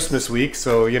missed the Christmas week,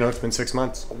 so, it's been 6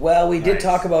 months. Well, we did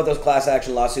talk about those class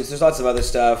action lawsuits. There's lots of other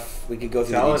stuff. We could go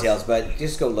through the details, but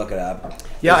just go look it up.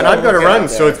 Yeah, and I've got to run,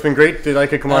 so it's been great that I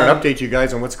could come on and update you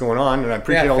guys on what's going on, and I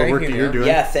appreciate all the work that you're doing.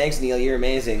 Yeah, thanks, Neil. You're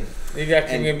amazing. You're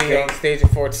actually going to be on stage at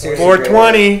 420.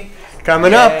 420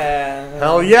 coming up.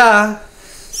 Hell yeah.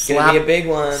 It's gonna be a big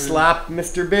one. Slap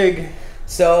Mr. Big.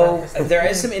 So there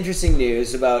is some interesting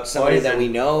news about somebody that we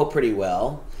know pretty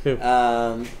well.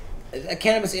 A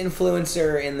cannabis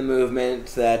influencer in the movement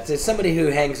that is somebody who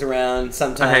hangs around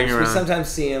sometimes. We sometimes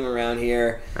see him around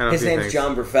here. His name's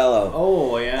John Burfello.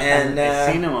 Oh, yeah. And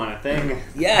I've seen him on a thing.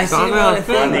 Yeah, I seen him on a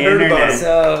thing. On the internet.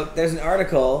 So there's an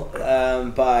article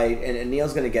by, and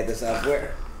Neil's going to get this up.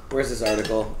 Where's this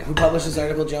article? Who published this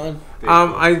article, John?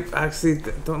 I actually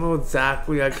don't know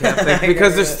exactly. I can't think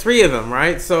because there's 3 of them,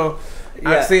 right? So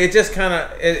actually, it just kind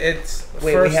of it's.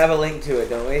 Wait, we have a link to it,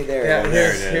 don't we? There it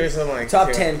is. Here's the link.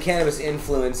 Top 10 Cannabis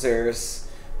Influencers.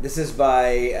 This is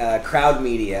by Crowd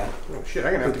Media. Oh shit!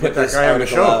 I'm gonna have to put get that guy on the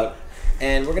show. Out.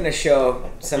 And we're gonna show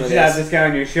some of this. You should have this guy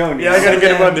on your show now. Yeah, I gotta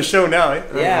get him on the show now. Eh?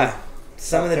 Yeah.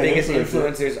 Some of the biggest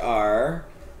influencers are.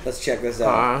 Let's check this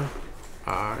out.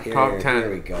 Top 10.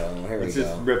 Here we go. Let's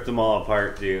just rip them all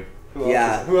apart, dude. Who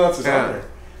else is on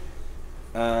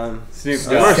there? Snoop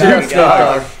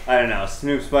Dogg. I don't know.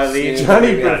 Snoop's by lead.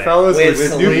 Johnny Burfello's with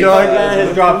Snoop Dogg.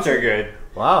 His drops are good.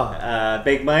 Wow.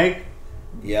 Big Mike.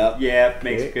 Yep. Yeah,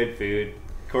 makes good food.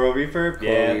 Coral Reefer.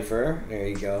 Coral Reefer. There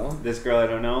you go. This girl I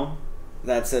don't know.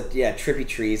 That's Trippy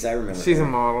Trees. I remember. She's a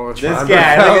model. This guy, look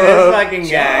at this fucking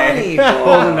guy,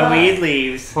 holding the weed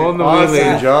leaves. Holding the weed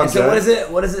leaves. So what is it?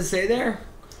 What does it say there?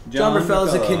 John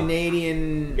Burfello's a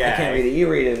Canadian. Guy. I can't read it. You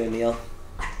read it, Neil.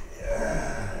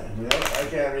 I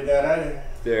can't read that either.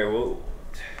 There, whoa.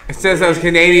 It says I was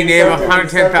Canadian name,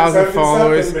 110,000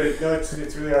 followers. But it's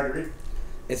really hard to read.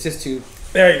 It's just too.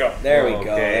 There you go. There we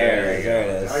go. There it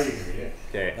is. Now you can read it.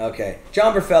 Okay.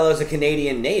 John Burfello is a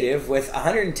Canadian native with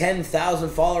 110,000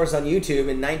 followers on YouTube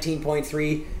and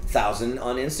 19.3 thousand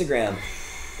on Instagram.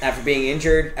 After being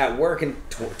injured at work in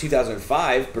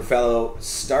 2005, Burfello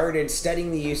started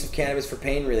studying the use of cannabis for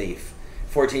pain relief.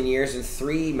 14 years and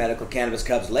 3 medical cannabis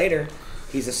cubs later,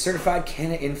 he's a certified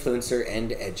canna influencer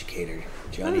and educator.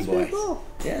 Johnny boy. Cool.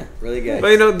 Yeah, really good.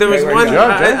 But there was one.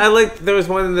 I like. There was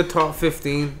one in the top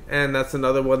 15, and that's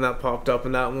another one that popped up,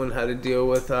 and that one had to deal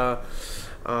with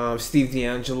Steve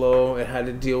D'Angelo. It had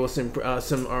to deal with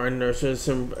some RN nurses,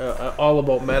 all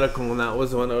about medical, and that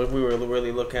was one we were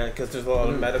really looking at because there's a lot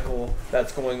of medical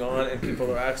that's going on, and people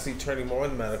are actually turning more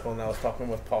into medical. And I was talking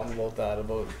with Paul about that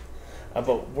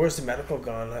about where's the medical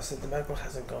gone. I said the medical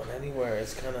hasn't gone anywhere.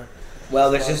 It's kind of. Well,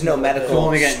 there's just no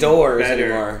medical stores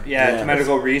anymore. Yeah,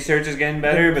 medical research is getting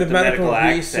better, but the medical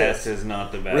access is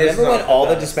not the best. Remember when all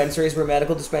the dispensaries were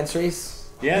medical dispensaries?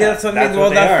 Yeah, that's what I mean. Well,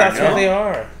 that's what they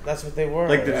are. That's what they were.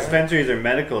 Like the dispensaries are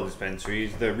medical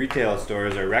dispensaries. The retail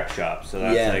stores are rec shops. So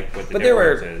that's like what the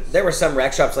difference is. There were some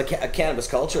rec shops. Like Cannabis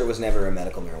Culture was never a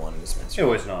medical marijuana dispensary. It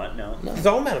was not. No. It's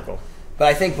all medical. But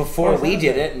I think before we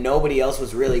did it, nobody else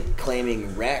was really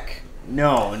claiming rec.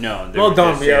 No. Well,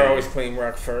 Don Pierre always claimed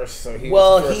rec first, so he.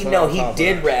 He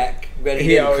did rec, but he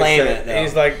didn't claim it. Though.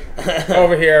 He's like,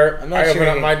 over here. I open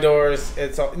up my doors.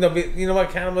 It's all but you know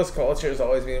what? Cannabis culture has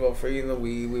always been about freeing the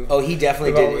weed. He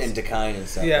definitely did it in Decline and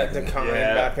stuff. Yeah, Decline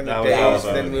back in the days.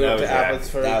 Then moved to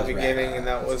Abbotsford at the beginning, and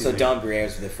that was so. Don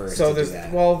Pierre's the first. So to do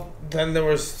that. Then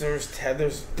there's Ted,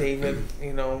 there's David.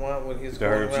 You know what? When he's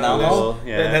going around. Malmo.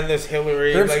 And then there's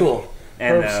Hillary. Herb School.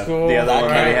 And the other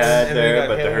one that we had there,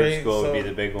 but the Herb School would be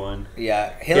the big one.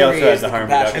 Yeah, Hillary is the harm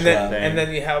reduction thing. And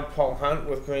then you have Paul Hunt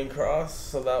with Green Cross,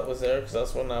 so that was there because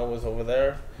that's when I was over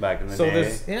there. Back in the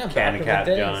day. Canna Cap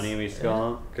Johnny, we used to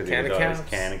call him, because he was always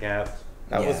Canna Caps.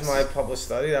 That was my published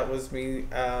study. That was me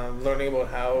learning about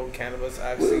how cannabis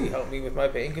actually helped me with my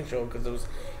pain control because it was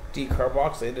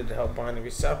decarboxylated to help bind the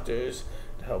receptors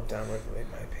to help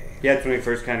downregulate my pain. Yeah, that's when we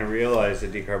first kind of realized the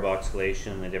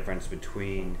decarboxylation and the difference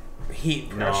between heat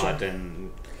pressure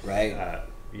and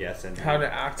yes, and how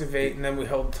to activate, and then we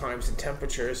held times and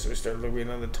temperatures, so we started looking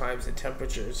at the times and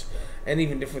temperatures, and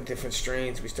even different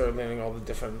strains. We started learning all the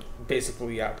different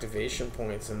basically activation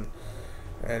points, and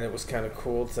it was kind of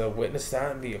cool to witness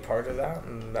that and be a part of that,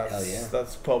 and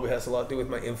that's probably has a lot to do with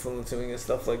my influencing and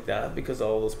stuff like that, because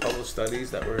all those published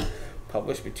studies that were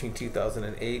published between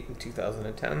 2008 and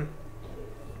 2010.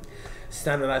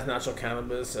 Standardized natural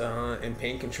cannabis and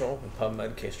pain control in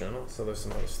PubMed Case Journal. So there's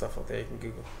some other stuff out there you can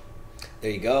Google.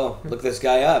 There you go. Look this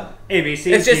guy up. ABC.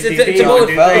 It's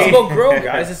about grow,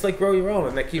 guys. It's like grow your own.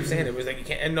 And I keep saying it was like you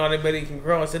can't, and not anybody can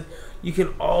grow. I said you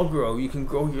can all grow. You can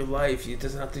grow your life. It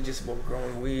doesn't have to just about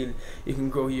growing weed. You can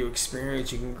grow your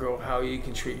experience. You can grow how you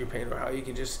can treat your pain, or how you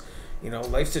can just,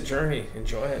 life's a journey.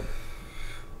 Enjoy it.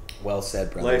 Well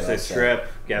said, brother. Life's a trip.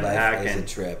 Get packing.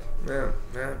 Life's a trip. Yeah.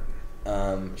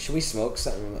 Should we smoke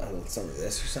some of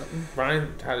this or something?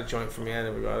 Brian had a joint for me. I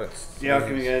never got it. Yeah, how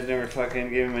come you guys never fucking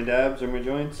gave me my dabs or my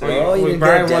joints? Oh, you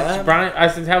Brian did dab? Brian, I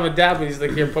said have a dab, but he's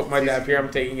like, here, put my dab here. I'm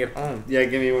taking it home. Yeah,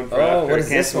 give me one for Oh, after. what is I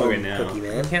can't this smoke one, it now. Cookie I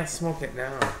Man? can't smoke it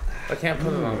now. I can't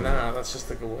put it on now. That's just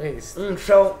like a waste.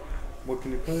 So, What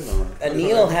can you put it on?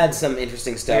 Anil had some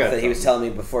interesting stuff got that he was something. telling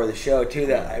me before the show too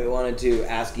that I wanted to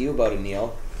ask you about,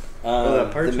 Anil. that The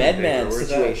parchment MedMan paper, where's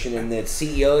situation and the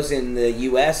CEOs in the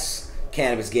U.S.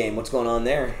 cannabis game. What's going on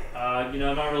there? I'm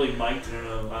not really mic'd. I don't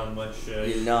know how much.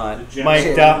 You're not.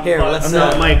 Mic'd up. Here, let's I'm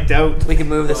not mic'd out. We can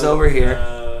move this over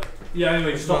here. Yeah,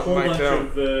 anyway, just a not whole mic'd bunch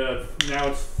out. of. Now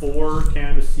it's 4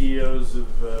 cannabis CEOs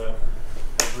have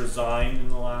resigned in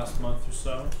the last month or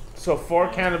so. So 4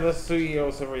 cannabis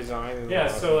CEOs have resigned. In the Yeah,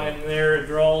 last so month. and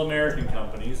they're all American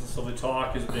companies, and so the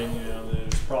talk has been,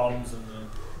 there's problems in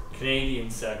the Canadian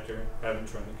sector. I haven't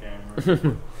turned the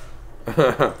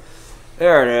camera.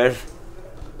 There it is.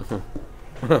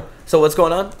 So what's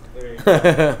going on? There you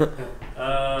go.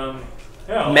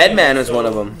 Yeah, MedMan was one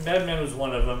of them. MedMan was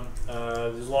one of them.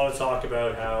 There's a lot of talk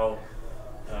about how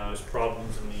there's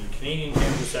problems in the Canadian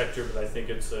cannabis sector, but I think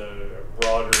it's a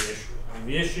broader issue. I mean,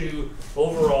 the issue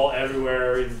overall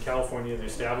everywhere in California, the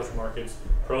established markets,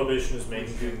 prohibition is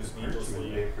making things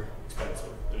needlessly expensive.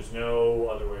 There's no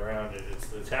other way around it. It's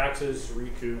the taxes to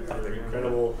recoup the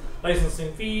incredible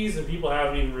licensing fees, and people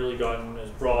haven't even really gotten as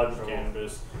broad with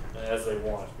cannabis as they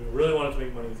want. If we really wanted to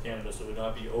make money with cannabis, it would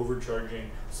not be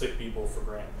overcharging sick people for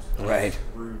grams. That's Right.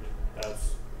 rude.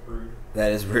 That's rude.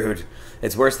 That is rude.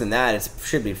 It's worse than that. It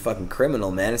should be fucking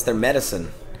criminal, man. It's their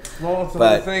medicine. Well, it's But-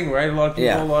 another thing, right? A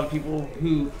lot of people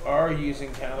who are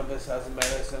using cannabis as a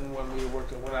medicine.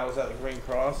 When I was at the Green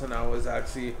Cross, and I was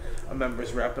actually a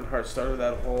members rep, and Hart started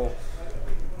the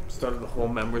whole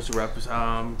members rep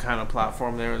kind of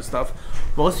platform there and stuff.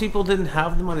 Most people didn't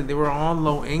have the money. They were on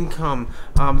low income.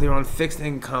 They were on fixed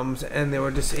incomes, and they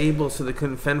were disabled, so they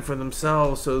couldn't fend for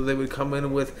themselves. So they would come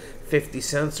in with 50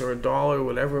 cents or $1,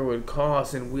 whatever it would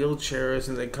cost, in wheelchairs,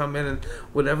 and they come in and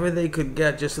whatever they could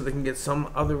get just so they can get some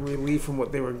other relief from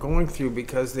what they were going through,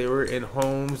 because they were in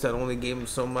homes that only gave them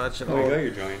so much. And Oh, you got your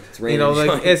joint.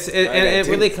 It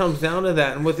really comes down to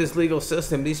that. And with this legal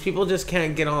system, these people just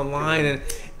can't get online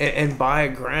and buy a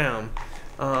gram.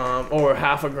 Or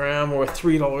half a gram or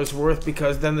 $3 worth,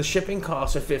 because then the shipping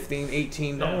costs are $15,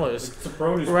 $18. It's a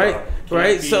produce Right, product.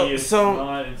 right. Can't So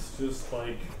be, it's just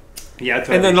like. Yeah,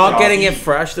 and they're not getting it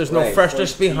fresh. There's no Right.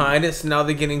 freshness behind it. So now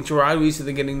they're getting dry weed, so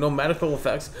they're getting no medical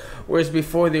effects. Whereas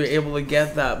before they were able to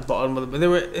get that bottom of it, but they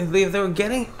were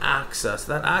getting access.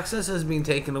 That access has been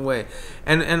taken away.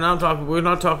 And we're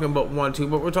not talking about 1, 2,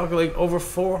 but we're talking like over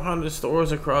 400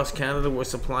 stores across Canada were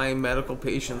supplying medical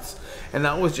patients, and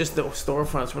that was just the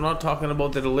storefronts. We're not talking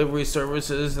about the delivery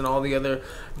services and all the other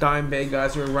dime bag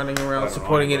guys who are running around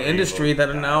supporting an industry that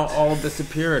are now all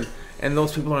disappeared. And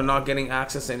those people are not getting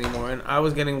access anymore. And I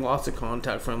was getting lots of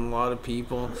contact from a lot of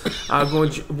people. Going,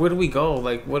 where do we go?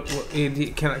 Like, what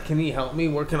can you help me?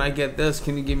 Where can I get this?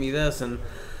 Can you give me this? And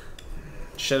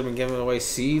should have been giving away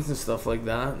seeds and stuff like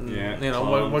that.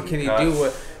 And, what can you do?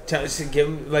 Tell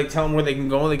them where they can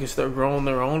go. They can start growing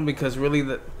their own, because really,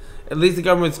 at least the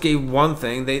governments gave one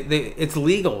thing. It's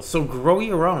legal, so grow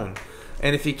your own.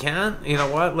 And if you can't, you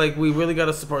know what? Like, we really got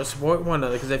to support one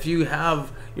another. Because if you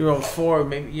have your own 4,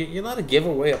 maybe you're allowed to give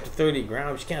away up to 30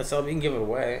 grams. You can't sell it, you can give it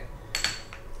away.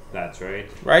 That's right.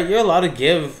 Right? You're allowed to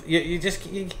give. You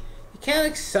can't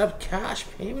accept cash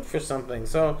payment for something.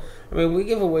 So, I mean, we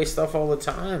give away stuff all the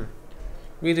time.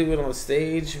 We do it on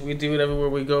stage. We do it everywhere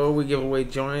we go. We give away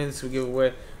joints. We give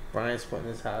away. Brian's putting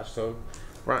his hash. So,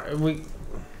 Brian, Look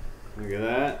at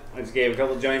that. I just gave a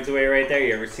couple joints away right there.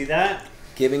 You ever see that?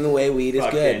 Giving away weed is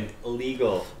good.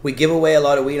 Illegal. We give away a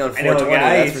lot of weed on 420. I know a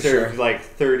guy that's for sure. served like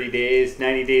 30 days,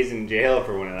 90 days in jail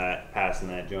for passing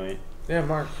that joint. yeah,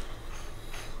 Mark.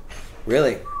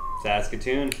 Really?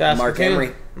 Saskatoon. Mark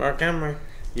Emery. Mark Emery.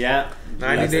 Yeah. 90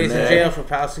 That's days the in man. jail for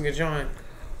passing a joint.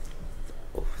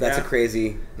 That's Yeah. a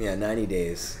crazy, 90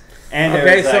 days. And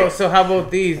Okay, there's so how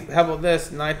about these? How about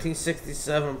this?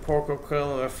 1967, Porco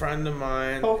Killer, a friend of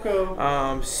mine,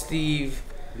 Poco. Steve.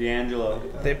 D'Angelo.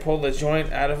 They pulled a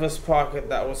joint out of his pocket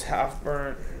that was half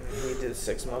burnt. He did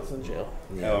 6 months in jail.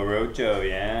 Yeah. Oh, Rocho,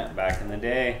 yeah, back in the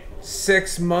day.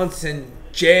 6 months in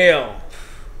jail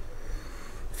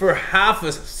for half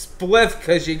a split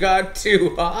because you got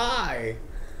too high.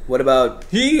 What about?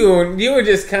 You were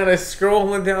just kind of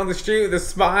scrolling down the street with a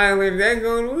smile and then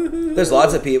going, woohoo. There's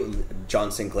lots of people.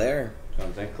 John Sinclair. John It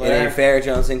ain't Sinclair. fair,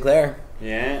 John Sinclair.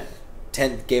 Yeah.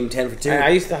 10 gave him 10 for 2. I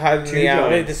used to hide in the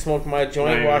alley joints. to smoke my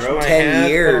joint, Nine wash rows. my 10 hands, put on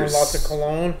years. lots of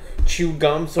cologne, chew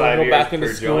gum so I go back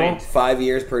into school. Joint. 5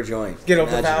 years per joint. Get out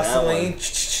the Vaseline.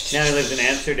 Now he lives in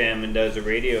Amsterdam and does a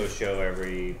radio show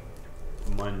every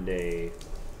Monday.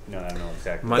 No, I don't know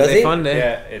exactly. Monday Fun Day.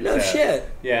 Yeah, it's, no shit.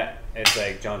 Yeah, it's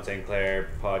like John St. Clair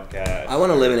podcast. I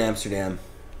want to live in Amsterdam.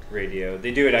 Radio.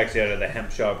 They do it actually out of the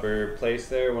hemp shopper place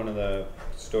there. One of the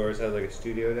stores has like a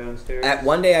studio downstairs.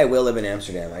 One day I will live in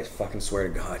Amsterdam. I fucking swear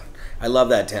to God. I love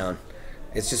that town.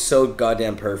 It's just so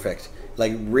goddamn perfect.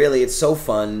 Like really, it's so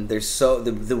fun. There's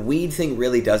the weed thing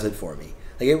really does it for me.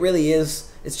 Like it really is.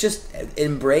 It's just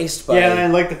embraced by. Yeah, and I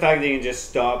like the fact that you can just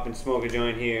stop and smoke a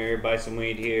joint here, buy some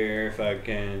weed here,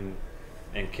 fucking,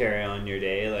 and carry on your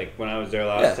day. Like when I was there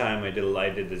last time, I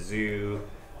did the zoo.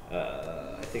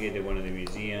 I think I did one of the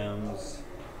museums.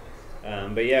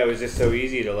 But yeah, it was just so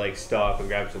easy to like stop and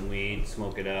grab some weed,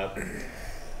 smoke it up,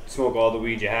 smoke all the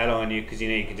weed you had on you, because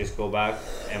you could just go back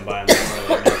and buy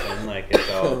more like nothing. Like it's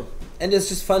all. And it's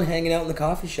just fun hanging out in the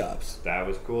coffee shops. That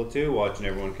was cool too, watching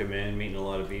everyone come in, meeting a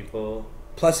lot of people.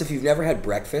 Plus, if you've never had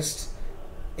breakfast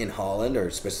in Holland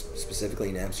or specifically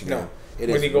in Amsterdam, it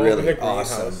is really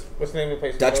awesome. What's the name of the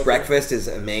place? Dutch breakfast is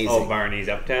amazing. Oh, Barney's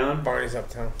Uptown? Barney's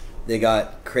Uptown. They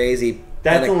got crazy.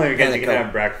 That's only because you can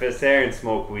have breakfast there and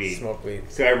smoke weed.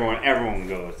 So everyone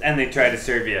goes, and they try to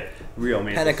serve you real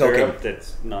maple syrup.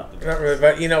 That's not the. Not really,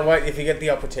 but you know what? If you get the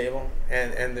upper table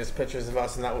and there's pictures of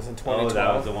us, and that was in 2012. Oh,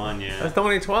 that was the one, yeah. That's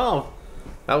 2012.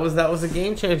 That was a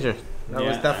game changer. That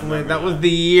was definitely was the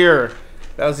year.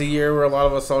 That was the year where a lot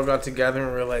of us all got together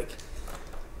and we were like,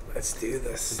 let's do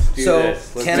this.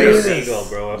 Let's do this,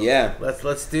 bro. Yeah,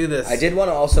 let's do this. I did want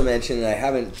to also mention, and I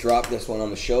haven't dropped this one on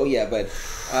the show yet, but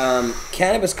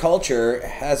Cannabis Culture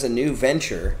has a new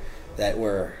venture that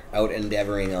we're out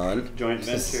endeavoring on. Joint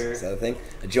venture. Is that a thing?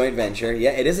 A joint venture.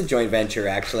 Yeah, it is a joint venture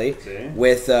actually.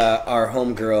 With our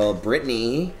homegirl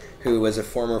Brittany, who was a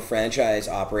former franchise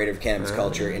operator of Cannabis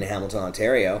Culture in Hamilton,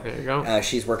 Ontario. There you go.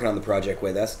 She's working on the project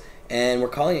with us, and we're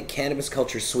calling it Cannabis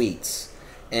Culture Suites.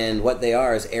 And what they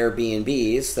are is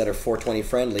Airbnbs that are 420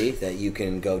 friendly that you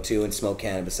can go to and smoke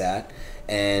cannabis at,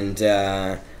 and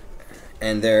they're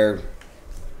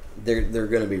going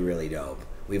to be really dope.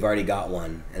 We've already got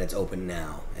one, and it's open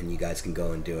now, and you guys can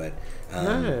go and do it.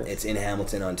 Nice. It's in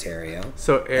Hamilton, Ontario.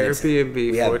 So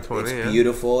Airbnb 420. It's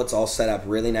beautiful. It's all set up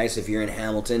really nice. If you're in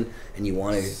Hamilton and you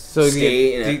want to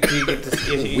stay in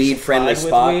a weed-friendly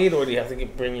spot, weed, or do you have to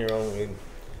bring your own weed?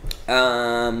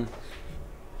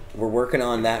 We're working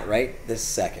on that right this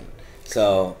second.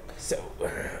 So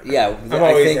yeah,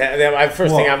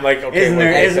 first thing I'm like, okay, isn't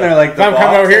there like the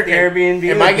box over here, Airbnb?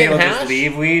 Am I getting just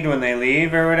leave weed when they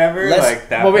leave or whatever?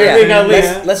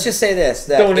 Let's just say this: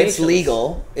 that it's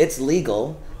legal. It's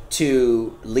legal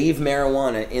to leave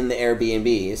marijuana in the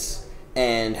Airbnbs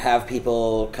and have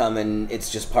people come, and it's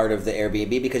just part of the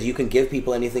Airbnb because you can give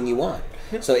people anything you want.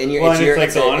 So in your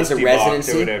it's a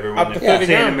residency. Or whatever. When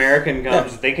an American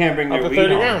comes, they can't bring their weed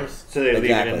home, so they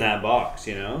leave it in that box.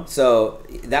 You know. So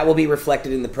that will be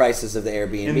reflected in the prices of the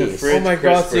Airbnbs. Oh my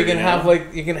god! So you can have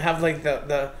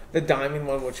the diamond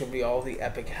one, which will be all the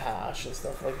epic hash and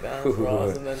stuff like that.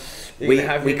 And then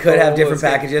we could have different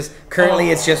packages. Currently,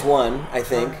 it's just one, I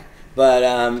think. But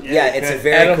it's a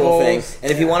very cool thing.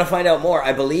 And if you want to find out more,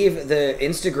 I believe the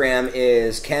Instagram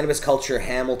is Cannabis Culture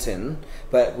Hamilton.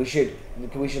 But we should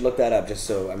look that up just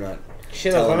so I'm not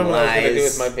telling lies. What I was going to do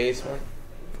with my basement.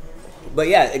 But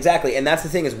yeah, exactly. And that's the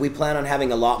thing is we plan on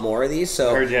having a lot more of these.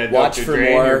 So watch for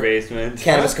more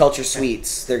Cannabis Culture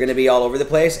Suites. They're going to be all over the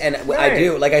place. And I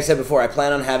do, like I said before, I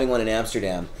plan on having one in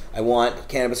Amsterdam. I want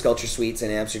Cannabis Culture Suites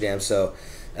in Amsterdam. So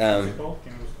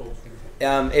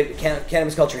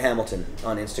Cannabis Culture Hamilton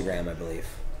on Instagram, I believe.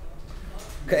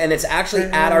 And it's actually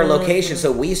at our location.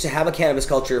 So we used to have a Cannabis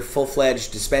Culture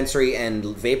full-fledged dispensary and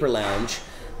vapor lounge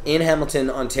in Hamilton,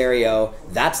 Ontario.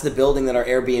 That's the building that our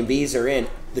Airbnbs are in.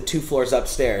 The 2 floors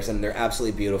upstairs, and they're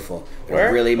absolutely beautiful.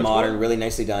 They're really modern, really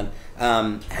nicely done.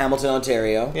 Hamilton,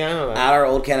 Ontario. Yeah, I know that. At our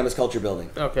old Cannabis Culture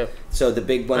building. Okay. So the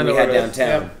big one we had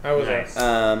downtown. Yeah, I was nice.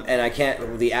 And I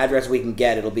can't. The address we can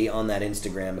get, it'll be on that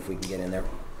Instagram if we can get in there.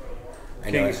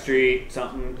 King Street,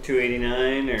 something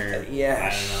 289 or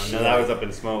yeah, I don't know. No, that was up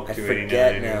in Smoke. I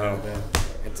forget now.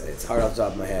 It's hard off the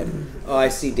top of my head. Oh, I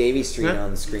see Davy Street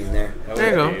on the screen there. There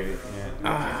you go. Davey.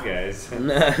 Yeah, guys.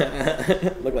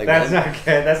 Look like that's not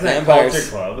good. That's not Culture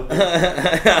Club.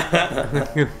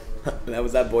 That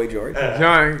was that boy George.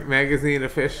 John Magazine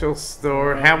official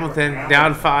store, Hamilton,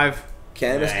 down 5.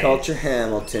 Cannabis Culture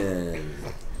Hamilton.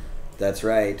 That's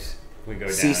right. We go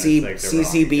down.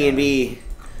 CCB&B.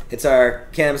 It's our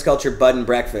Cannabis Culture Bud and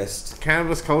Breakfast.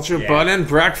 Cannabis Culture Bud and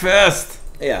Breakfast.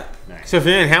 Yeah. Nice. So if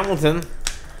you're in Hamilton,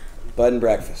 Bud and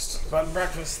Breakfast. Bud and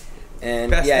Breakfast.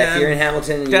 And Best yeah, Dad, if you're in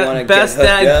Hamilton and you want to Best get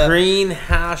hooked Dad up, green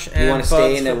hash and you want to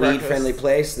stay in a breakfast. weed-friendly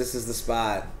place, this is the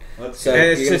spot. So and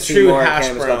it's you're a true hash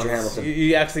Cannabis Culture browns. Hamilton.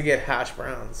 You actually get hash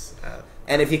browns.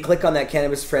 And if you click on that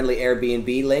cannabis-friendly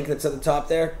Airbnb link that's at the top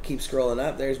there, keep scrolling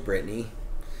up. There's Brittany.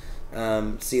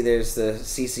 See, there's the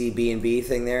CCB&B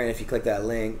thing there, and if you click that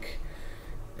link,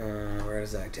 where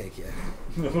does that take you?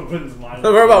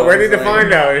 We're about ready to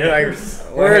find out. You're like,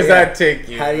 where does that take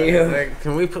you? How do you? Like,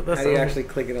 can we put this? How do you actually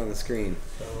click it on the screen?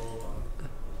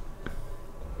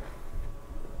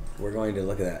 We're going to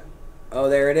look at that. Oh,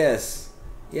 there it is.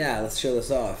 Yeah, let's show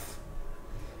this off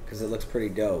because it looks pretty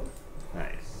dope.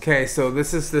 Nice. Okay, so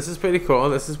this is pretty cool.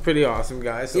 This is pretty awesome,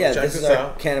 guys. So yeah, check this is this our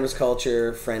out. Cannabis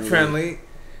Culture friendly.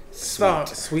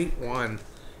 Sweet one.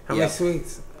 How many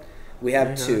sweets? We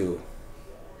have 2.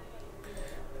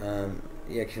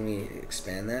 Yeah, can we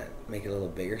expand that? Make it a little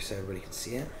bigger so everybody can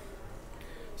see it?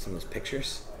 Some of those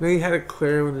pictures. No, you had it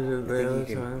clear when you did the other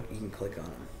time. You can click on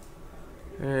them.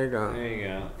 There you go. There you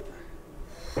go.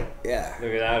 Yeah.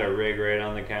 Look at that, a rig right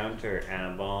on the counter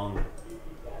and a bong.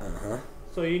 Uh-huh.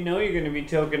 So you know you're going to be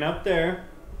toking up there.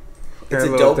 It's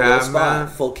a dope little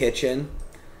spot. Full kitchen.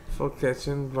 Full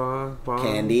kitchen, bong.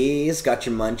 Candies, got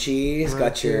your munchies,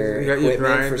 got your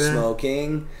equipment for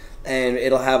smoking. And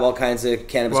it'll have all kinds of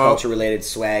Cannabis Culture related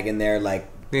swag in there, like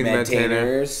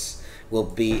maintainers will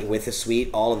be with the suite.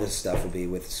 All of this stuff will be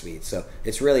with the suite. So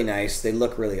it's really nice. They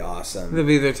look really awesome. They'll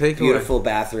be their takeaway. Beautiful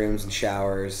bathrings and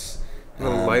showers.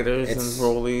 Little lighters and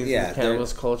rollies. Yeah,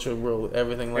 Cannabis Culture,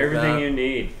 everything like everything that. you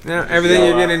need. Yeah, everything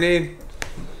you're gonna need.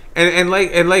 And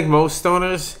like most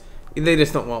stoners, they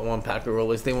just don't want one pack of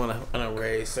rollies. They want an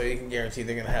array. So you can guarantee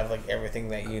they're gonna have like everything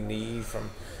that you need from.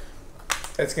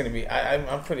 It's gonna be.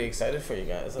 I'm pretty excited for you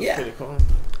guys. That's pretty cool.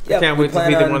 Yeah, I can't wait to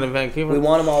be the one in Vancouver. We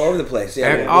want them all over the place.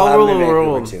 Yeah, all over the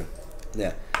world too.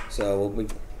 Yeah, so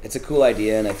it's a cool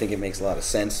idea, and I think it makes a lot of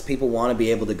sense. People want to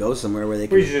be able to go somewhere where they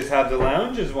can. We should just have the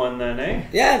lounges one then, eh?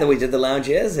 Yeah, then we did the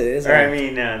lounges. It is. Or I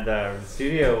mean, the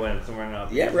studio went somewhere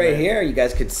not. Yeah, right here. You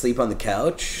guys could sleep on the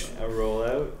couch. A roll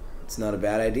out. It's not a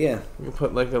bad idea. We can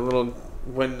put like a little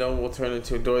window. We'll turn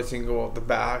into a door so you can go out the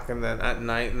back, and then at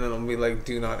night, and then it'll be like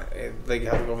do not like you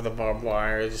have to go over the barbed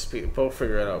wire. We'll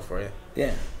figure it out for you.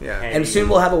 Yeah. Yeah. And soon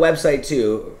we'll have a website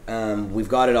too. We've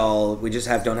got it all. We just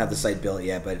don't have the site built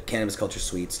yet, but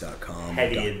cannabisculturesweets.com.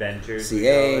 Heady Adventures.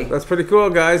 CA. That's pretty cool,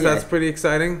 guys. Yeah. That's pretty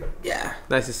exciting. Yeah.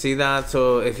 Nice to see that.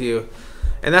 So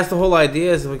and that's the whole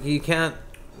idea is like you can't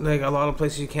like a lot of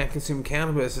places you can't consume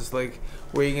cannabis. It's like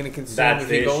where you're gonna consume That's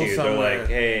if you go issue. somewhere. They're like,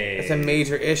 hey. It's a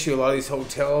major issue. A lot of these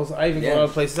hotels. I even go to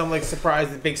other places. I'm like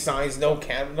surprised at big signs. No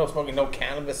smoking. No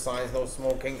cannabis signs. No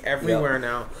smoking everywhere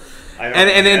now. I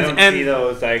don't see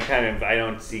those. I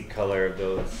don't see color of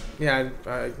those. Yeah,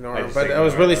 I ignore them. But I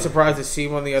was really surprised to see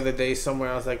one the other day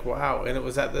somewhere. I was like, wow. And it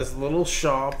was at this little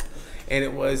shop, and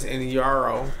it was in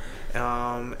Yarrow.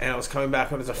 And I was coming back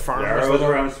when it was a farmer's Yarrow's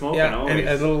where I'm smoking. Yeah, always.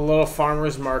 and a little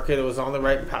farmer's market. It was on the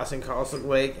right passing Carlson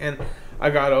Lake, and I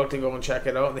got out to go and check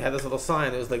it out. And they had this little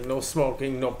sign. It was like no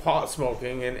smoking, no pot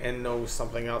smoking, and no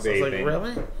something else. I was like,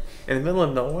 really? In the middle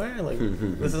of nowhere? Like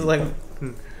this is like.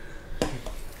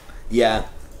 Yeah,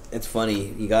 it's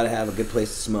funny. You got to have a good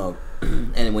place to smoke,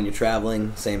 and when you're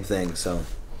traveling, same thing. So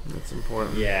that's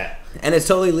important. Yeah, and it's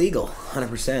totally legal,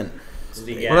 100%.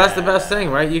 Well, that's the best thing,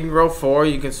 right? You can grow 4.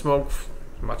 You can smoke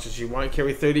as much as you want.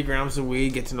 Carry 30 grams of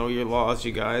weed. Get to know your laws,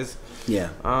 you guys. Yeah.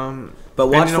 But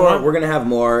watch for it. We're gonna have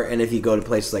more, and if you go to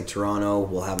places like Toronto,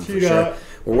 we'll have them for sure.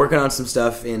 We're working on some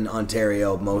stuff in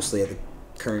Ontario, mostly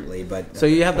currently, but so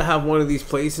you have to have one of these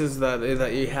places that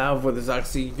you have where there's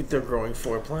actually they're growing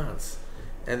 4 plants,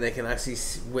 and they can actually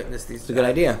witness these. It's a good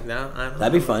idea. No,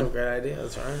 that'd be fun. That's a great idea.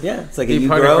 That's right. Yeah, it's like if you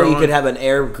grow, you could have an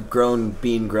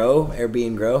Airbnb and grow.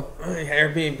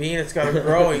 Airbnb, and it's got to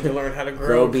grow. You can learn how to grow.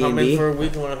 Grow B&B. Come in for a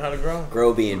week and learn how to grow.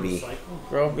 Grow B&B.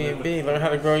 Grow B&B. Learn how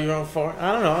to grow your own 4.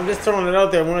 I don't know. I'm just throwing it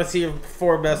out there. I want to see your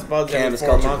 4 best buds every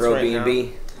 4 months Grow right B&B. now.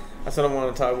 That's what I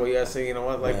want to talk about. Yeah, so you know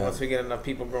what? Like once we get enough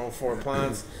people growing 4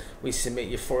 plants, we submit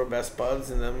your 4 best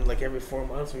buds, and then like every 4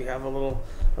 months we have a little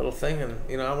thing, and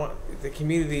you know I want the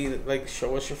community like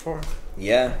show us your 4.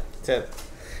 Yeah, that's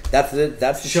it.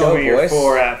 That's the show show, me your boys.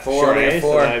 4 at 4. Show me your 4.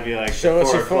 So that'd be like show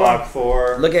us your 4.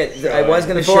 4. Look at. I was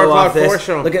gonna show off this.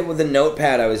 Look at the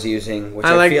notepad I was using, which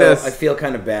I feel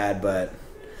kind of bad, but.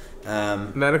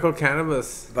 Medical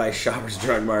cannabis by Shoppers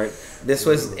Drug Mart. This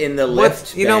was in the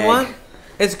lift. You know what?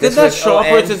 It's good that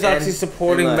Shoppers is actually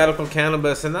supporting medical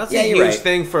cannabis, and that's a huge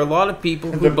thing for a lot of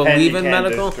people who believe in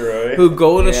medical, who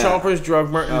go to Shoppers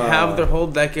Drug Mart and have their whole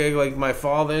decade, like my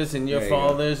fathers and your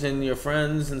fathers and your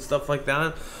friends and stuff like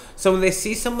that. So when they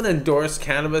see someone endorse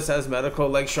cannabis as medical,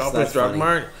 like Shoppers Drug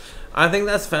Mart, I think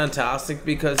that's fantastic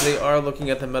because they are looking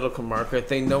at the medical market.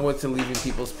 They know it's alleviating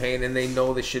people's pain, and they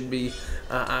know they should be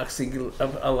actually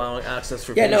allowing access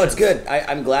for patients. No, it's good.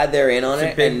 I'm glad they're in on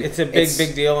it. It's a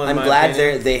big deal. I'm glad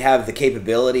they have the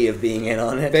capability of being in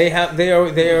on it. They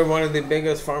are one of the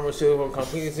biggest pharmaceutical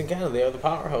companies in Canada. They are the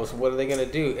powerhouse. What are they going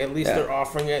to do? At least they're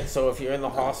offering it. So if you're in the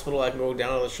hospital, I can go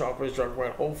down to the Shoppers Drug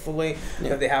Mart. Hopefully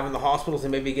that they have in the hospitals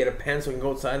and maybe get a pen so we can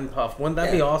go outside and puff. Wouldn't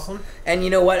that be awesome? And you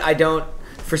know what? I don't.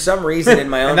 For some reason, in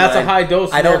my own and that's mind, a high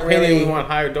dose. I don't really. We want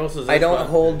higher doses. I don't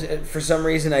hold. For some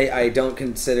reason, I don't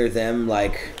consider them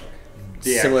like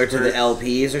similar to the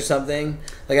LPs or something.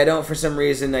 Like I don't. For some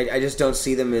reason, I just don't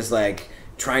see them as like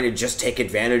trying to just take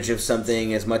advantage of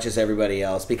something as much as everybody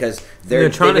else because they're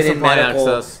trying to supply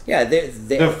access. Yeah,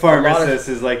 the pharmacist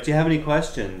is like, "Do you have any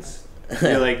questions?"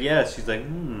 You're like, yes. She's like, I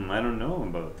don't know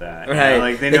about that. Right. You know,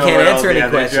 like they know can't answer all any the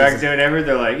other questions. drugs or whatever.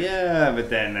 They're like, yeah, but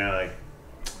then they're like,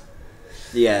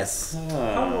 yes.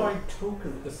 How do I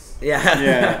token this?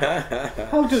 Yeah.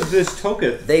 How does this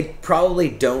token? They probably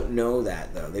don't know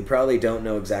that though. They probably don't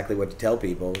know exactly what to tell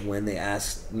people when they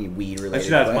ask weed related. I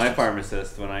should ask my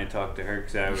pharmacist when I talk to her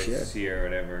because I always see her or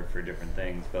whatever for different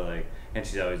things. But like, and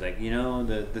she's always like,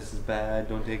 this is bad.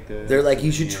 Don't take this. They're like,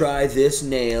 you should try this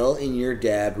nail in your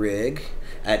dab rig.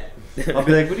 I'll be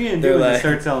like, what are you gonna do when you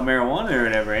start selling marijuana or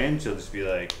whatever? And she'll just be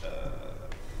like,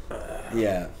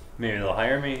 yeah. Maybe they'll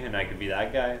hire me and I could be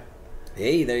that guy.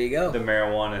 Hey, there you go. The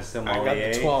marijuana sommelier. I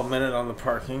got the 12 minute on the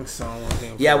parking, so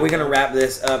yeah, we're gonna wrap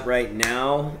this up right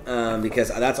now because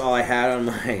that's all I had on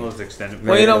my. Let's extend it.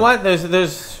 Well, you know what? There's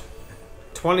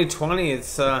 2020.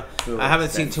 It's I haven't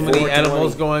seen too many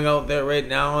edibles going out there right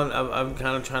now, and I'm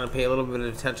kind of trying to pay a little bit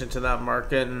of attention to that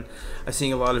market, and I'm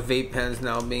seeing a lot of vape pens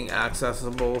now being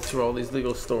accessible through all these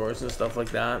legal stores and stuff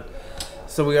like that.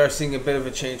 So we are seeing a bit of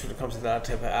a change when it comes to that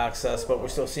type of access, but we're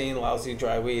still seeing lousy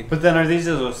dry weed. But then are these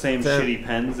those same shitty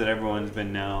pens that everyone's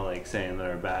been now like saying that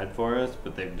are bad for us,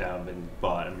 but they've now been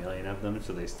bought a million of them,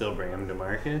 so they still bring them to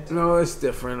market? No, it's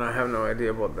different. I have no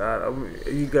idea about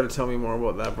that. You got to tell me more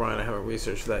about that, Brian. I haven't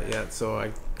researched that yet, so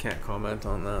I can't comment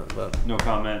on that. But no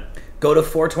comment. Go to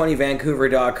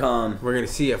 420vancouver.com. We're going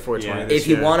to see you at 420 this If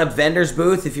you want a vendor's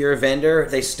booth, if you're a vendor,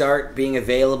 they start being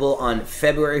available on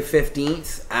February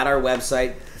 15th at our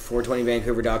website,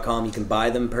 420vancouver.com. You can buy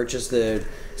them, purchase the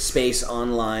space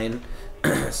online.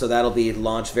 So that'll be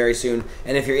launched very soon.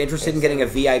 And if you're interested in getting a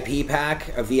VIP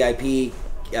pack, a VIP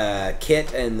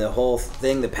kit and the whole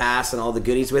thing, the pass and all the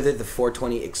goodies with it, the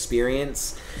 420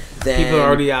 experience, then people are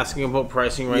already asking about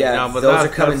pricing now, but those are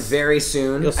coming very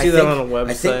soon. You'll see that on the website.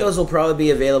 I think those will probably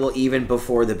be available even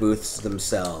before the booths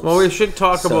themselves. Well, we should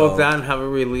talk about that and have a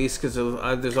release because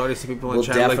there's already some people in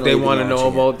chat like they want to know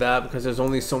about that because there's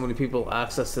only so many people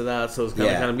access to that, so it's going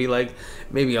to kind of be like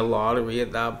maybe a lottery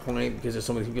at that point because there's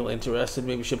so many people interested.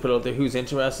 Maybe we should put out there who's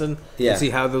interested and see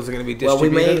how those are going to be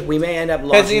distributed. Well, we may end up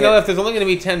launching if there's only going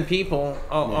to be 10 people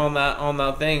on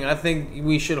that thing, I think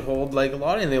we should hold like a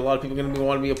lottery, and a lot of people are going to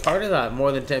want to be a part of that.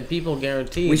 More than 10 people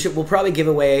guaranteed. We'll probably give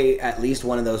away at least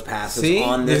one of those passes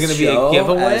on this there's show. Be a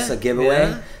giveaway. As a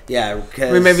giveaway. Yeah,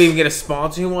 because we maybe even get a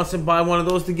sponsor who wants to buy one of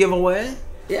those to give away.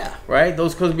 Yeah. Right?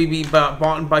 Those could be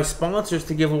bought by sponsors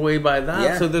to give away by that.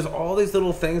 Yeah. So there's all these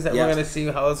little things that we're going to see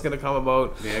how it's going to come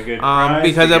about. Yeah, good prize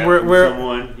because we're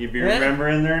someone you'd be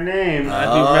remembering their name.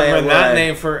 I'd be remembering that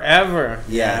name forever.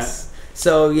 Yes.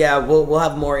 So yeah, we'll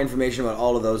have more information about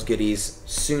all of those goodies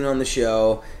soon on the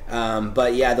show.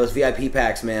 But yeah, those VIP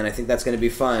packs, man, I think that's going to be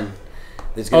fun.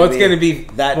 It's going to be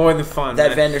more than fun.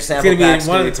 That vendor sample pack is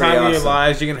one of the times awesome. of your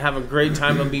lives. You're going to have a great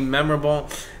time. It'll be memorable,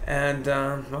 and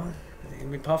well, you're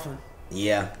going to be puffing.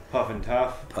 Yeah, puffing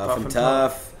tough. Puffing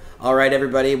tough. All right,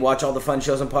 everybody, watch all the fun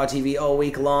shows on Pod TV all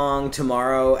week long.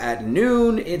 Tomorrow at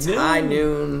noon, it's High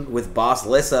Noon with Boss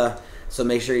Lissa. So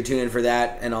make sure you tune in for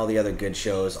that and all the other good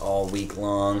shows all week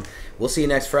long. We'll see you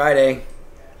next Friday.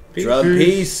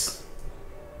 Peace.